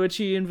 Vapod, which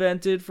he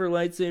invented for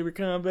lightsaber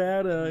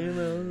combat.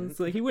 It's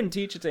like he wouldn't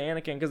teach it to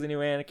Anakin because he knew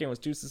Anakin was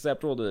too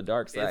susceptible to the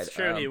dark side. It's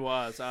true, he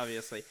was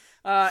obviously.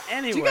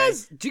 Anyway,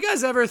 Do you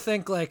guys ever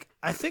think like,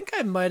 I think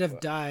I might have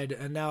died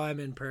and now I'm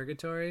in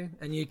purgatory,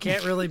 and you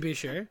can't really be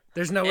sure?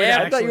 There's no way. Yeah,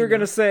 to I thought you were actually gonna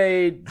know.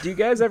 say, do you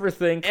guys ever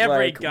think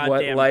Every like what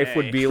goddamn life day.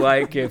 would be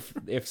like if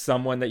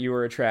someone that you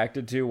were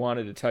attracted to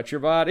wanted to touch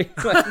your body?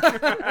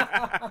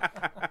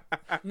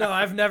 No, No,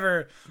 I've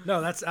never.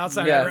 No, that's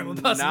outside Yeah, the realm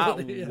of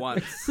possibility. Not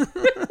once.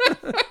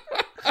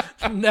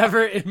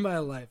 Never in my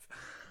life.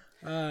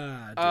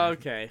 Dude.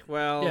 Okay,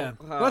 well, Yeah.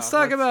 Let's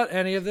talk about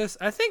any of this.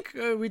 I think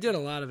we did a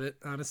lot of it,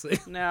 honestly.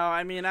 No,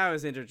 I mean, I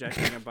was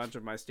interjecting a bunch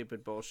of my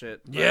stupid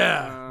bullshit. But,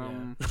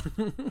 Yeah.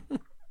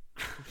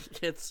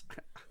 It's.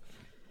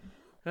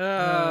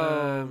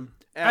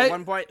 At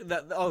one point,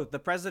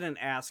 the president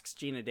asks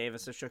Gina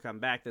Davis if she'll come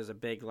back. There's a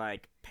big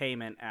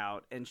payment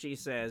out, and she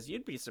says,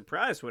 "You'd be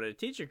surprised what a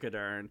teacher could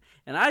earn."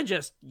 And I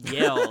just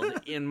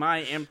yelled in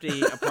my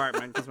empty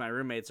apartment because my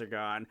roommates are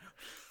gone.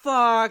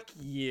 Fuck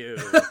you!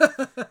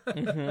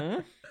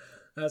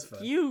 That's fun.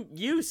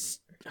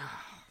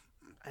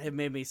 It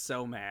made me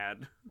so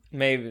mad.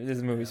 Maybe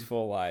this movie's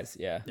full of lies.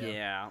 Yeah.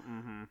 Yeah.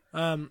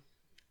 Mm-hmm.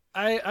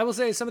 I will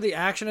say some of the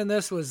action in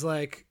this was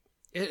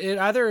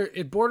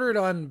it bordered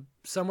on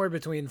somewhere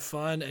between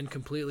fun and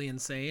completely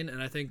insane,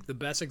 and I think the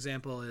best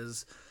example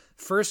is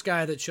first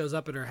guy that shows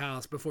up at her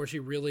house before she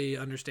really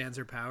understands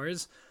her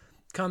powers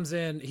comes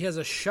in. He has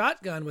a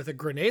shotgun with a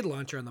grenade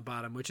launcher on the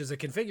bottom, which is a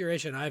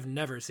configuration I've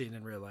never seen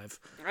in real life.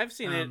 I've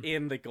seen it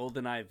in the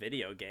GoldenEye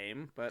video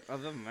game, but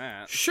other than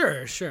that,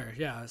 Sure,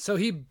 yeah. So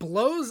he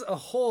blows a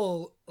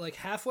hole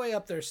halfway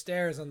up their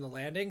stairs on the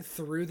landing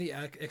through the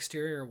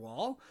exterior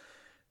wall.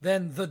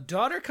 Then the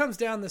daughter comes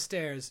down the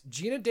stairs.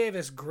 Gina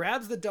Davis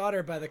grabs the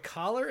daughter by the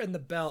collar and the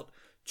belt,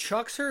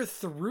 chucks her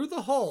through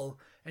the hole,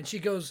 and she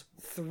goes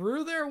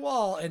through their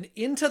wall and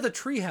into the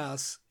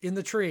treehouse in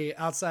the tree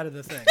outside of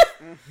the thing.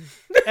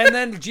 And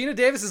then Gina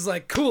Davis is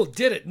like, "Cool,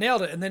 did it,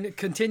 nailed it," and then it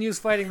continues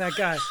fighting that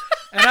guy.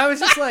 And I was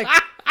just like,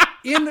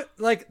 and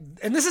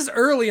this is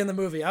early in the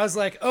movie. I was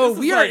like, "Oh,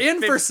 we are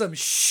in for some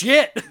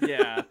shit."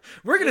 yeah.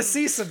 We're gonna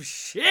see some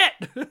shit.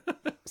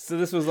 So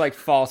this was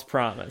false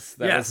promise.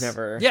 That was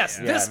never. Yes.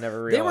 Yeah,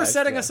 never realized. They were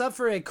setting yeah. us up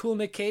for a cool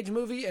Nick Cage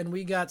movie, and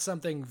we got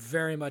something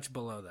very much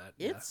below that.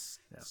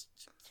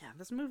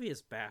 This movie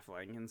is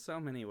baffling in so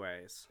many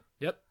ways.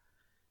 Yep.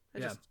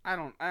 I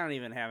don't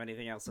even have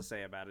anything else to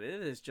say about it.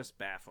 It is just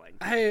baffling.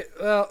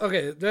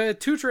 Okay. The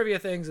two trivia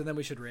things, and then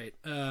we should rate.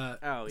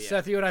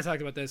 Seth, you and I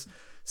talked about this.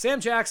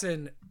 Sam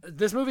Jackson.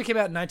 This movie came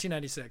out in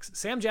 1996.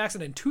 Sam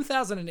Jackson in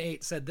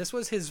 2008 said this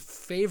was his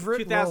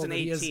favorite role.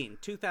 2018.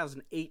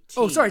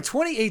 Oh, sorry,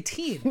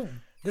 2018.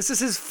 This is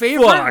his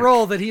favorite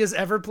role that he has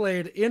ever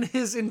played in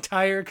his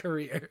entire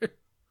career.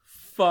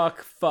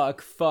 Fuck.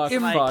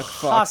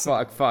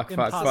 Impossible. Fuck.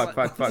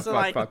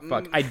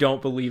 I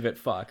don't believe it.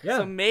 Fuck. Yeah.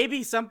 So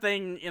maybe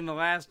something in the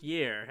last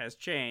year has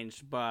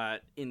changed,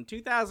 but in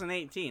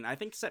 2018, I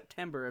think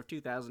September of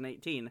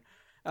 2018,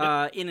 in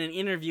an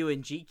interview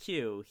in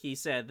GQ, he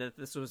said that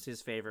this was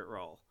his favorite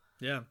role.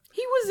 Yeah.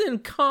 He was in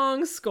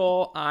Kong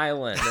Skull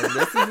Island, and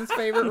this is his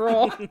favorite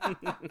role.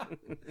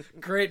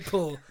 Great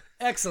pull.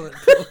 Excellent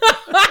pull.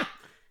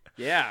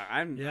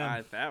 Yeah,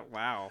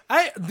 wow.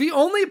 The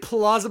only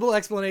plausible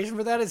explanation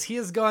for that is he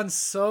has gone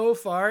so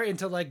far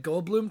into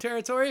Goldblum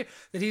territory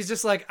that he's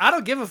just like, I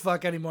don't give a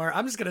fuck anymore.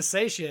 I'm just gonna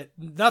say shit.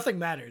 Nothing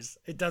matters.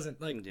 It doesn't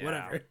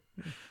whatever.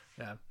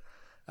 Yeah.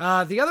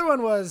 The other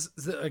one was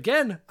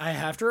again. I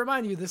have to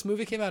remind you, this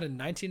movie came out in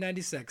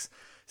 1996.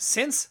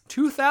 Since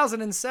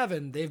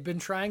 2007, they've been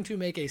trying to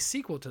make a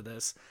sequel to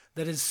this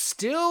that is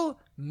still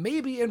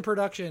maybe in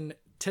production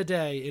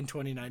today in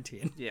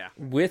 2019. Yeah.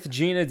 With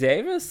Gina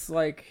Davis?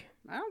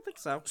 I don't think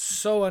so.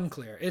 So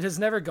unclear. It has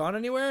never gone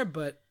anywhere,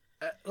 but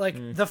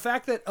the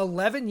fact that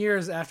 11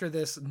 years after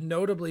this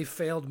notably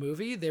failed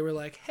movie, they were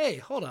like, hey,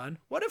 hold on,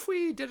 what if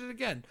we did it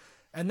again?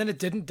 And then it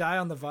didn't die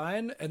on the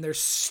vine, and they're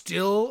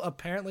still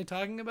apparently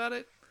talking about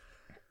it.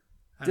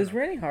 Does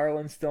Rennie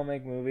Harlan still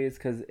make movies?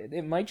 Because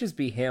it might just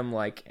be him,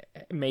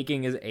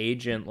 making his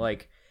agent,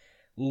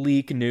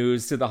 leak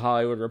news to the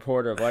Hollywood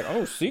Reporter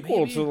of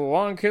sequel to The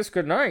Long Kiss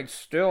Goodnight,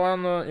 still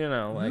on the,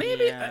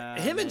 maybe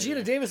him and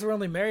Gina Davis were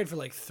only married for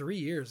 3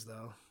 years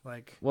though.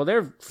 Well,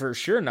 they're for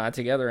sure not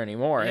together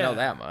anymore. I know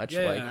that much.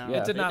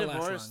 It did not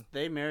last long.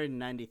 They married in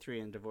 93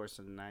 and divorced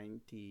in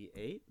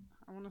 98,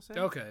 I want to say.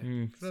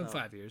 Okay. So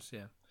 5 years,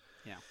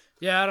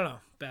 yeah, I don't know.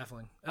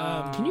 Baffling.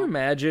 Can you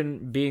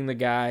imagine being the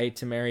guy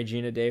to marry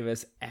Gina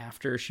Davis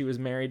after she was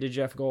married to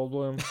Jeff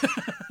Goldblum?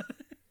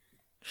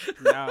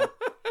 No.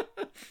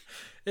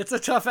 It's a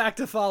tough act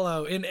to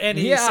follow in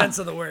any sense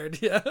of the word.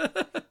 Yeah.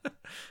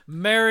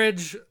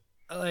 Marriage,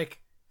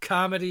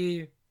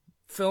 comedy,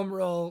 film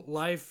role,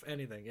 life,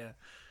 anything. Yeah.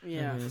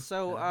 Yeah.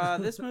 So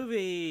this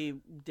movie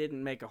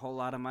didn't make a whole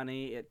lot of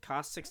money. It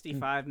cost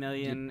 $65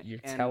 million. You're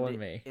telling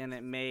me. And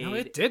it made. No,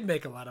 it did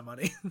make a lot of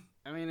money.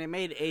 I mean, it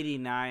made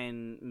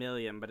 $89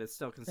 million, but it's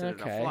still considered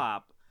a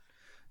flop.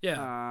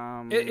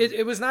 Yeah.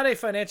 It was not a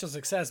financial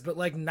success, but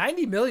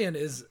 $90 million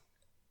is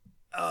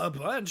a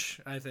bunch,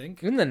 I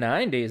think. In the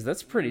 90s,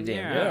 that's pretty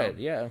damn good.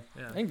 Yeah.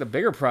 I think the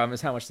bigger problem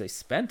is how much they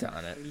spent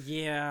on it.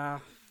 Yeah.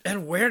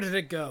 And where did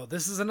it go?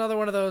 This is another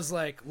one of those,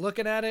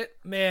 looking at it,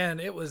 man,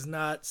 it was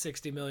not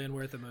 $60 million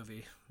worth of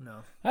movie.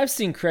 No. I've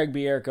seen Craig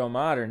Bierko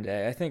modern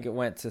day. I think it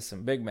went to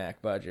some Big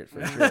Mac budget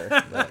for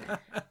sure.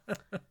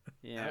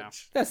 Yeah.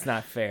 That's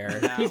not fair.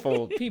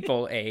 No.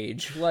 People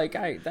age.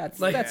 That's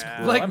Yeah.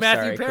 cool. Like I'm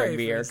Matthew sorry, Perry, Craig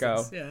for Bierko.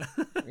 instance.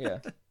 Yeah.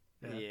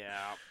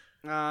 Yeah.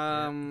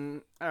 All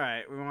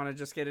right, we want to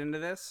just get into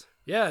this.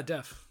 Yeah,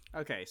 def.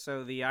 Okay,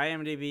 so the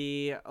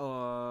IMDb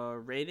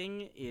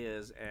rating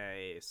is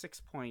a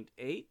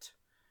 6.8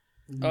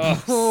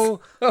 Oh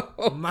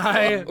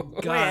my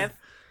god. with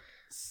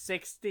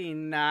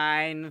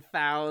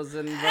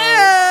 69,000 votes.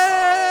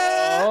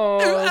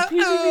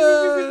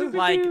 Oh,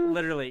 Like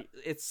literally,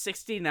 it's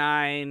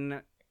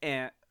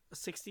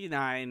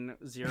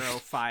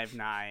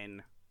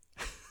 69059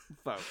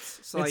 votes.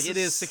 So like It's it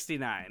is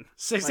 69.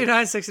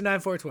 69, 69,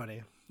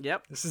 420.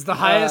 Yep. This is the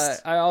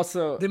highest, I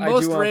also the I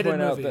most do wanna rated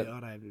point out movie that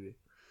on IMDb.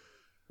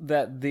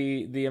 that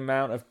the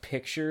amount of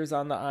pictures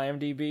on the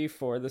IMDb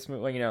for this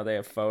movie, they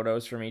have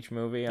photos from each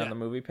movie on the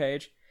movie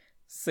page.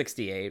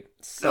 68.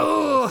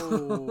 So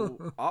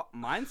close. Oh,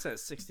 mine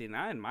says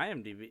 69. My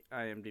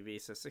IMDb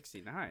says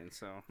 69.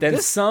 So Then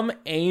some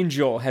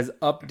angel has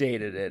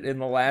updated it in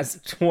the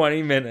last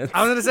 20 minutes.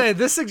 I was gonna say,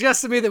 this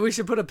suggests to me that we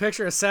should put a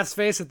picture of Seth's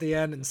face at the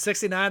end and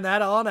 69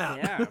 that on out.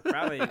 yeah,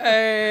 probably.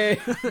 Hey.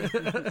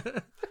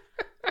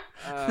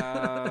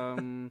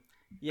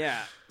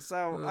 Yeah. So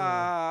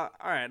all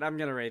right, I'm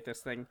gonna rate this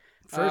thing.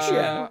 For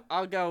sure.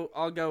 I'll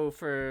go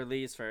for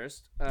Lee's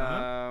first.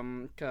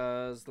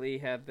 Cause Lee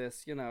had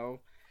this,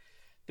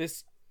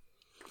 this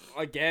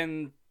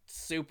again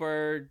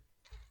super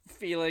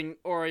feeling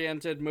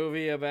oriented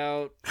movie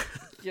about,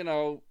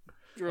 Oh,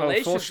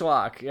 relationships. full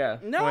schlock, yeah.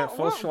 No, Went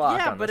full well, schlock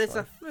yeah, on but this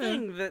it's one. a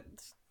thing that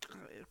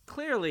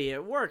clearly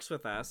it works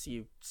with us,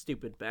 you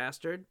stupid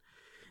bastard.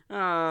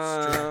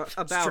 About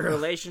true.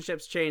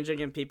 relationships changing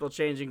and people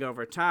changing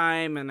over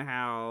time, and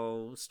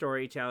how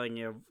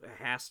storytelling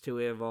has to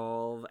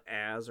evolve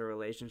as a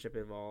relationship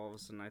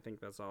evolves, and I think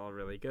that's all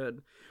really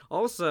good.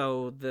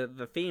 Also,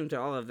 the theme to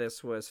all of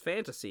this was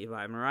Fantasy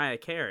by Mariah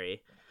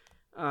Carey.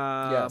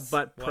 Yes.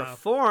 But Wow.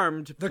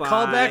 performed The by...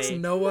 callbacks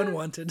no one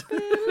wanted.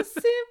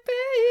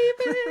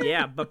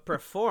 Yeah, but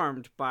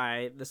performed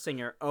by the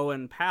singer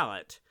Owen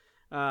Pallett,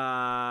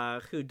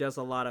 who does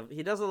a lot of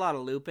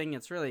looping.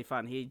 It's really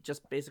fun. He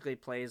just basically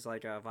plays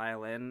like a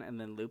violin and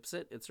then loops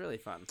it. It's really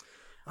fun.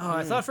 Oh,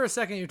 I thought for a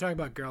second you were talking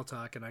about Girl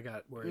Talk, and I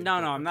got worried. No,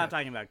 but I'm not okay.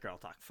 talking about Girl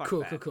Talk. Fuck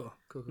Cool, that. cool.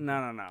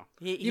 No.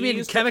 You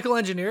mean chemical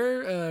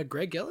engineer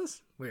Greg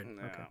Gillis? Weird.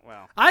 No, Okay.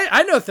 well,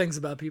 I know things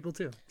about people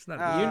too. It's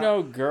not. You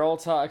know Girl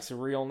Talk's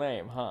real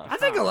name, huh? I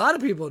think a lot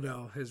of people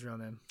know his real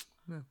name.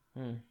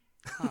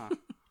 huh.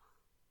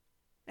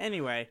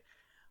 Anyway,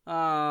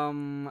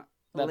 That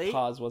Lee?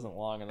 pause wasn't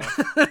long enough.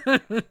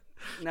 The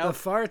Nope.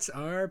 farts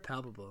are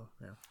palpable.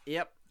 Yeah.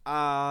 Yep.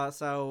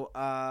 So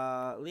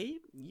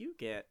Lee, you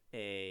get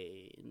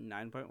a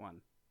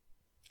 9.1.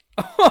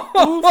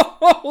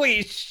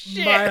 Holy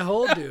shit! My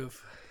whole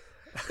doof.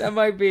 That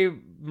might be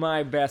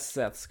my best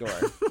Seth score.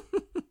 I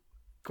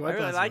Quite really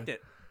possibly. liked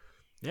it.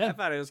 I Yeah.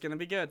 thought it was gonna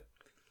be good.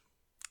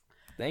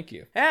 Thank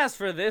you. As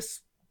for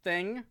this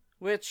thing,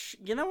 which,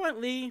 you know what,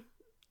 Lee?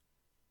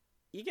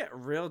 You get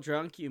real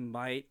drunk, you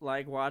might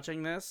like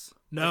watching this.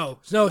 No,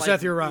 Like,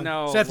 Seth, you're wrong.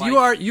 no, Seth,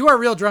 like- you are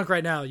real drunk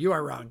right now. You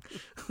are wrong.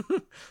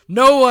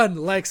 No one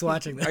likes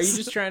watching this. Are you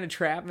just trying to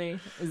trap me?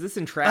 Is this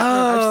entrapment?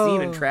 I've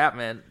seen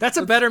entrapment. That's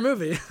a better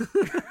movie.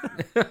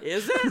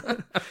 Is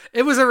it?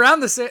 It was around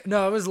the same.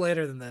 No, it was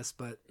later than this,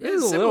 but It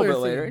was a similar little bit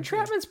later. theme.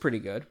 Entrapment's pretty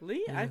good.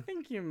 Lee, I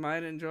think you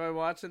might enjoy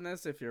watching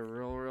this if you're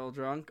real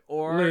drunk,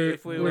 or Lee-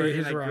 if we were Lee, in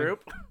he's a wrong.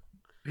 group.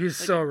 He's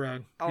so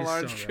wrong. A He's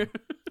large so wrong.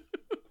 group.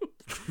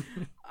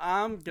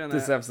 I'm gonna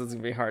This episode's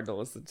gonna be hard to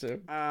listen to.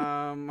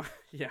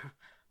 yeah.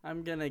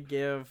 I'm gonna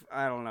give,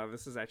 I don't know,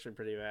 this is actually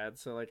pretty bad,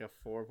 so like a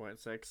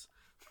 4.6.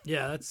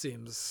 Yeah, that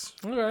seems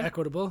Okay.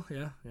 equitable.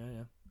 Yeah.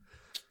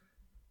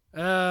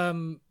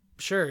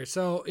 Sure.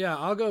 So yeah,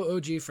 I'll go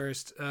OG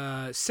first.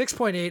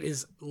 6.8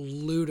 is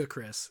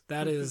ludicrous.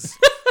 That is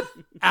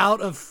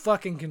out of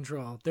fucking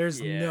control.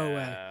 There's no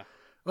way.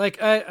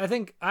 Like I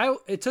think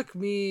it took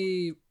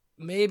me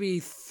maybe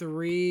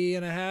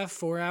 3.5,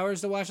 4 hours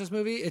to watch this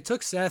movie. It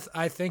took Seth,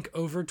 I think,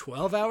 over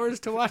 12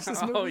 hours to watch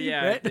this movie. Oh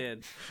yeah, right? it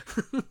did.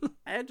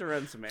 I had to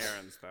run some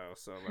errands though,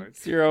 so like.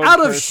 It's your own Out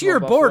of personal sheer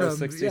Buffalo boredom,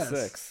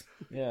 66.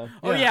 Yeah.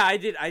 Oh Yeah.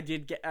 yeah, I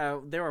did get.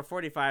 There were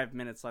 45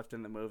 minutes left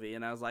in the movie,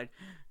 and I was like,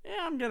 yeah,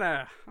 I'm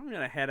gonna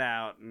head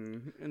out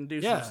and do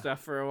Yeah. some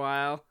stuff for a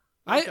while.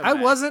 I'll come I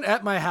back. wasn't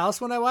at my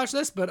house when I watched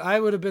this, but I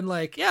would have been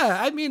like, yeah,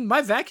 I mean,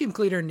 my vacuum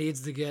cleaner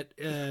needs to get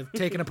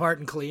taken apart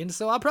and cleaned,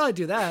 so I'll probably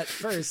do that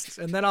first,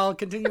 and then I'll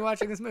continue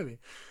watching this movie.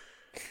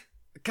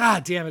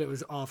 God damn it, it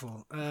was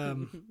awful.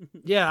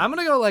 Yeah, I'm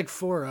going to go like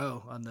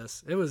 4-0 on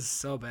this. It was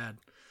so bad.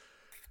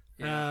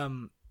 Yeah.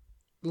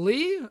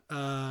 Lee,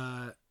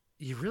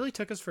 you really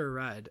took us for a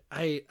ride.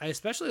 I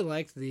especially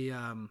liked the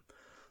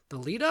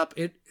lead up.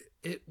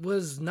 It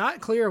was not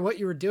clear what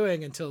you were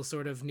doing until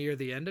sort of near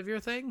the end of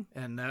your thing,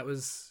 and that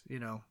was,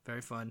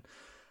 very fun.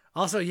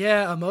 Also,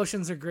 yeah,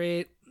 emotions are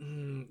great.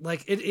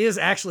 Like, it is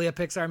actually a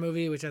Pixar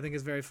movie, which I think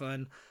is very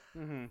fun.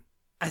 Mm-hmm.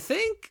 I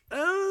think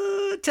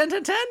 10,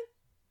 10, 10?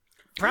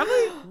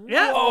 Probably.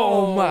 Yeah.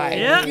 Oh my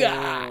Yeah.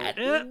 god.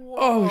 Yeah.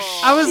 Oh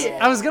shit.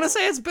 I was gonna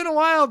say it's been a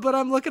while, but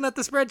I'm looking at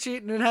the spreadsheet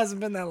and it hasn't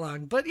been that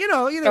long. But either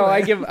Oh,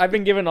 way. I've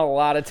been given a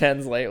lot of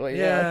 10s lately.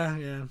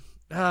 Yeah.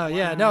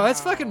 Yeah. No,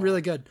 it's fucking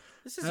really good.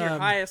 This is your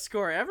highest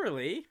score ever,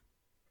 Lee.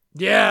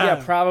 Yeah.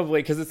 Yeah,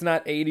 probably because it's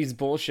not 80s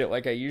bullshit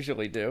like I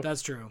usually do.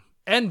 That's true.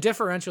 And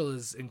differential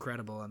is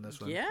incredible on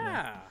this one.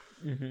 Yeah.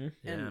 Mm-hmm.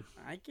 And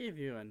I gave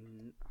you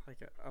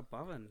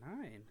above a 9.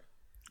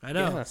 I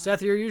know. Yeah.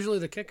 Seth, you're usually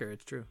the kicker.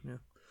 It's true. Yeah.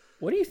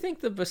 What do you think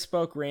the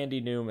bespoke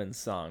Randy Newman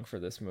song for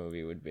this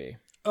movie would be?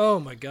 Oh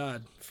my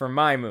god. For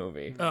my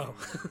movie. Oh.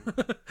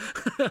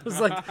 I was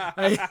like,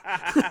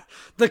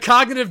 the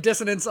cognitive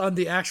dissonance on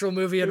the actual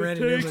movie and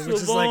Randy Newman, which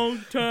is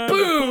like, time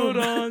boom! to put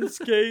on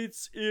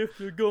skates if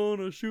you're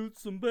gonna shoot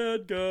some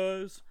bad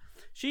guys.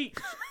 She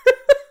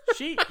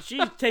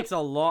takes a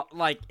lot,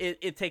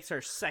 it takes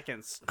her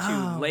seconds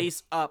to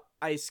lace up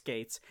ice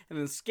skates and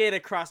then skate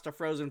across the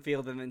frozen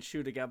field and then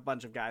shoot a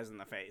bunch of guys in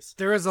the face.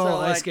 there is a whole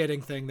ice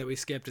skating thing that we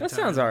skipped. That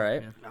sounds all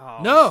right. Oh,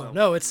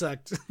 No, it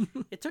sucked.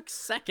 It took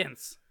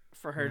seconds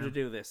for her to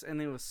do this,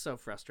 and it was so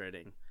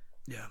frustrating.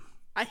 Yeah.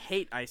 I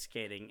hate ice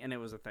skating, and it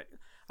was a thing.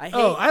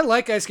 I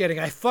like ice skating.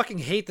 I fucking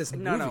hate this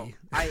movie. No.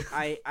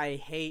 I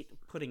hate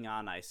putting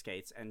on ice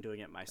skates and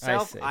doing it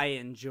myself. see. I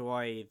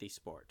enjoy the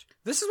sport.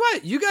 This is why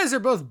you guys are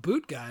both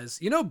boot guys.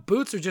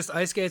 Boots are just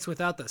ice skates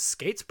without the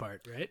skates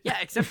part, right? Yeah,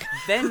 except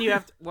then you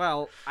have to.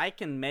 Well, I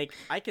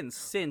can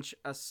cinch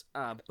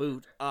a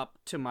boot up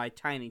to my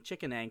tiny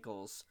chicken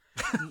ankles,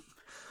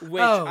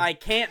 which I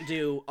can't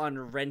do on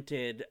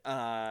rented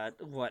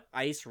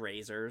ice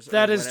razors.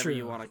 That or is whatever true.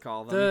 You want to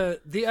call them?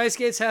 The ice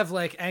skates have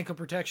like ankle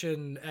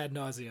protection ad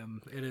nauseum.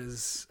 It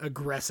is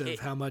aggressive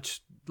how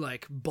much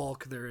like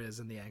bulk there is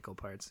in the ankle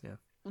parts. Yeah.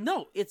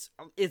 No, it's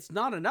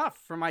not enough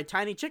for my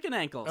tiny chicken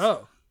ankles.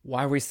 Oh.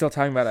 Why are we still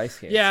talking about ice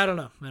skates? Yeah, I don't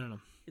know.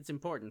 It's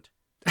important.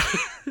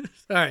 All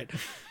right.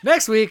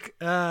 Next week,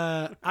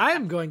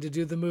 I'm going to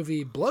do the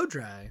movie Blow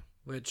Dry,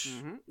 which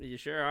You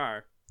sure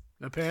are.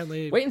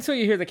 apparently. Wait until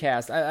you hear the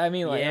cast. I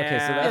mean, like, okay,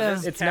 so Yeah,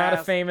 it's not a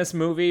cast. famous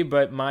movie,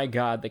 but my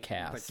god, the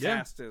cast. The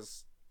cast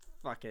is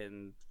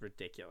fucking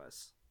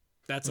ridiculous.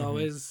 That's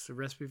always a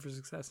recipe for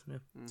success. Yeah,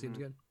 seems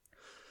good.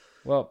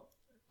 Well,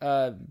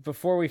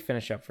 before we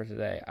finish up for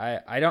today,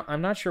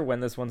 I'm not sure when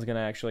this one's gonna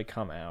actually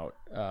come out,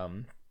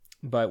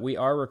 but we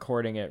are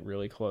recording it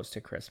really close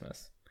to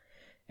Christmas,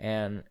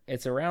 and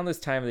it's around this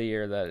time of the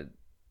year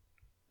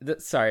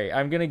that sorry,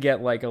 I'm gonna get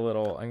a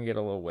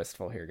little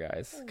wistful here,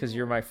 guys, because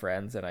you're my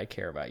friends and I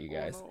care about you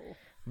guys.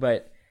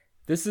 But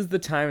this is the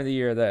time of the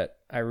year that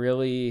I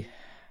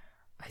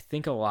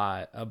think a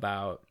lot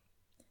about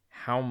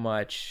how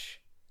much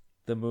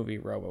the movie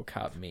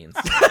RoboCop means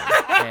to me.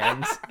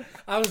 And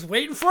I was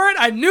waiting for it.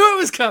 I knew it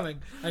was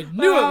coming. I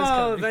knew it was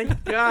Oh, coming.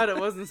 thank God it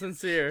wasn't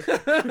sincere.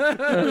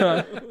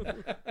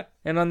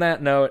 and on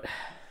that note,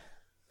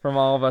 from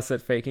all of us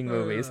at Faking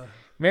Movies,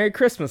 Merry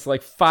Christmas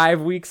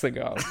 5 weeks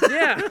ago.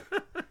 Yeah.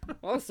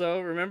 Also,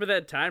 remember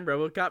that time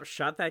RoboCop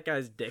shot that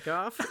guy's dick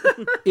off?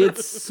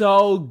 It's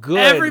so good.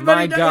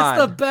 Everybody my knows God.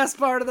 it's the best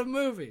part of the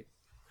movie.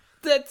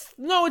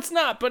 No, it's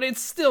not, but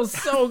it's still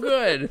so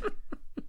good.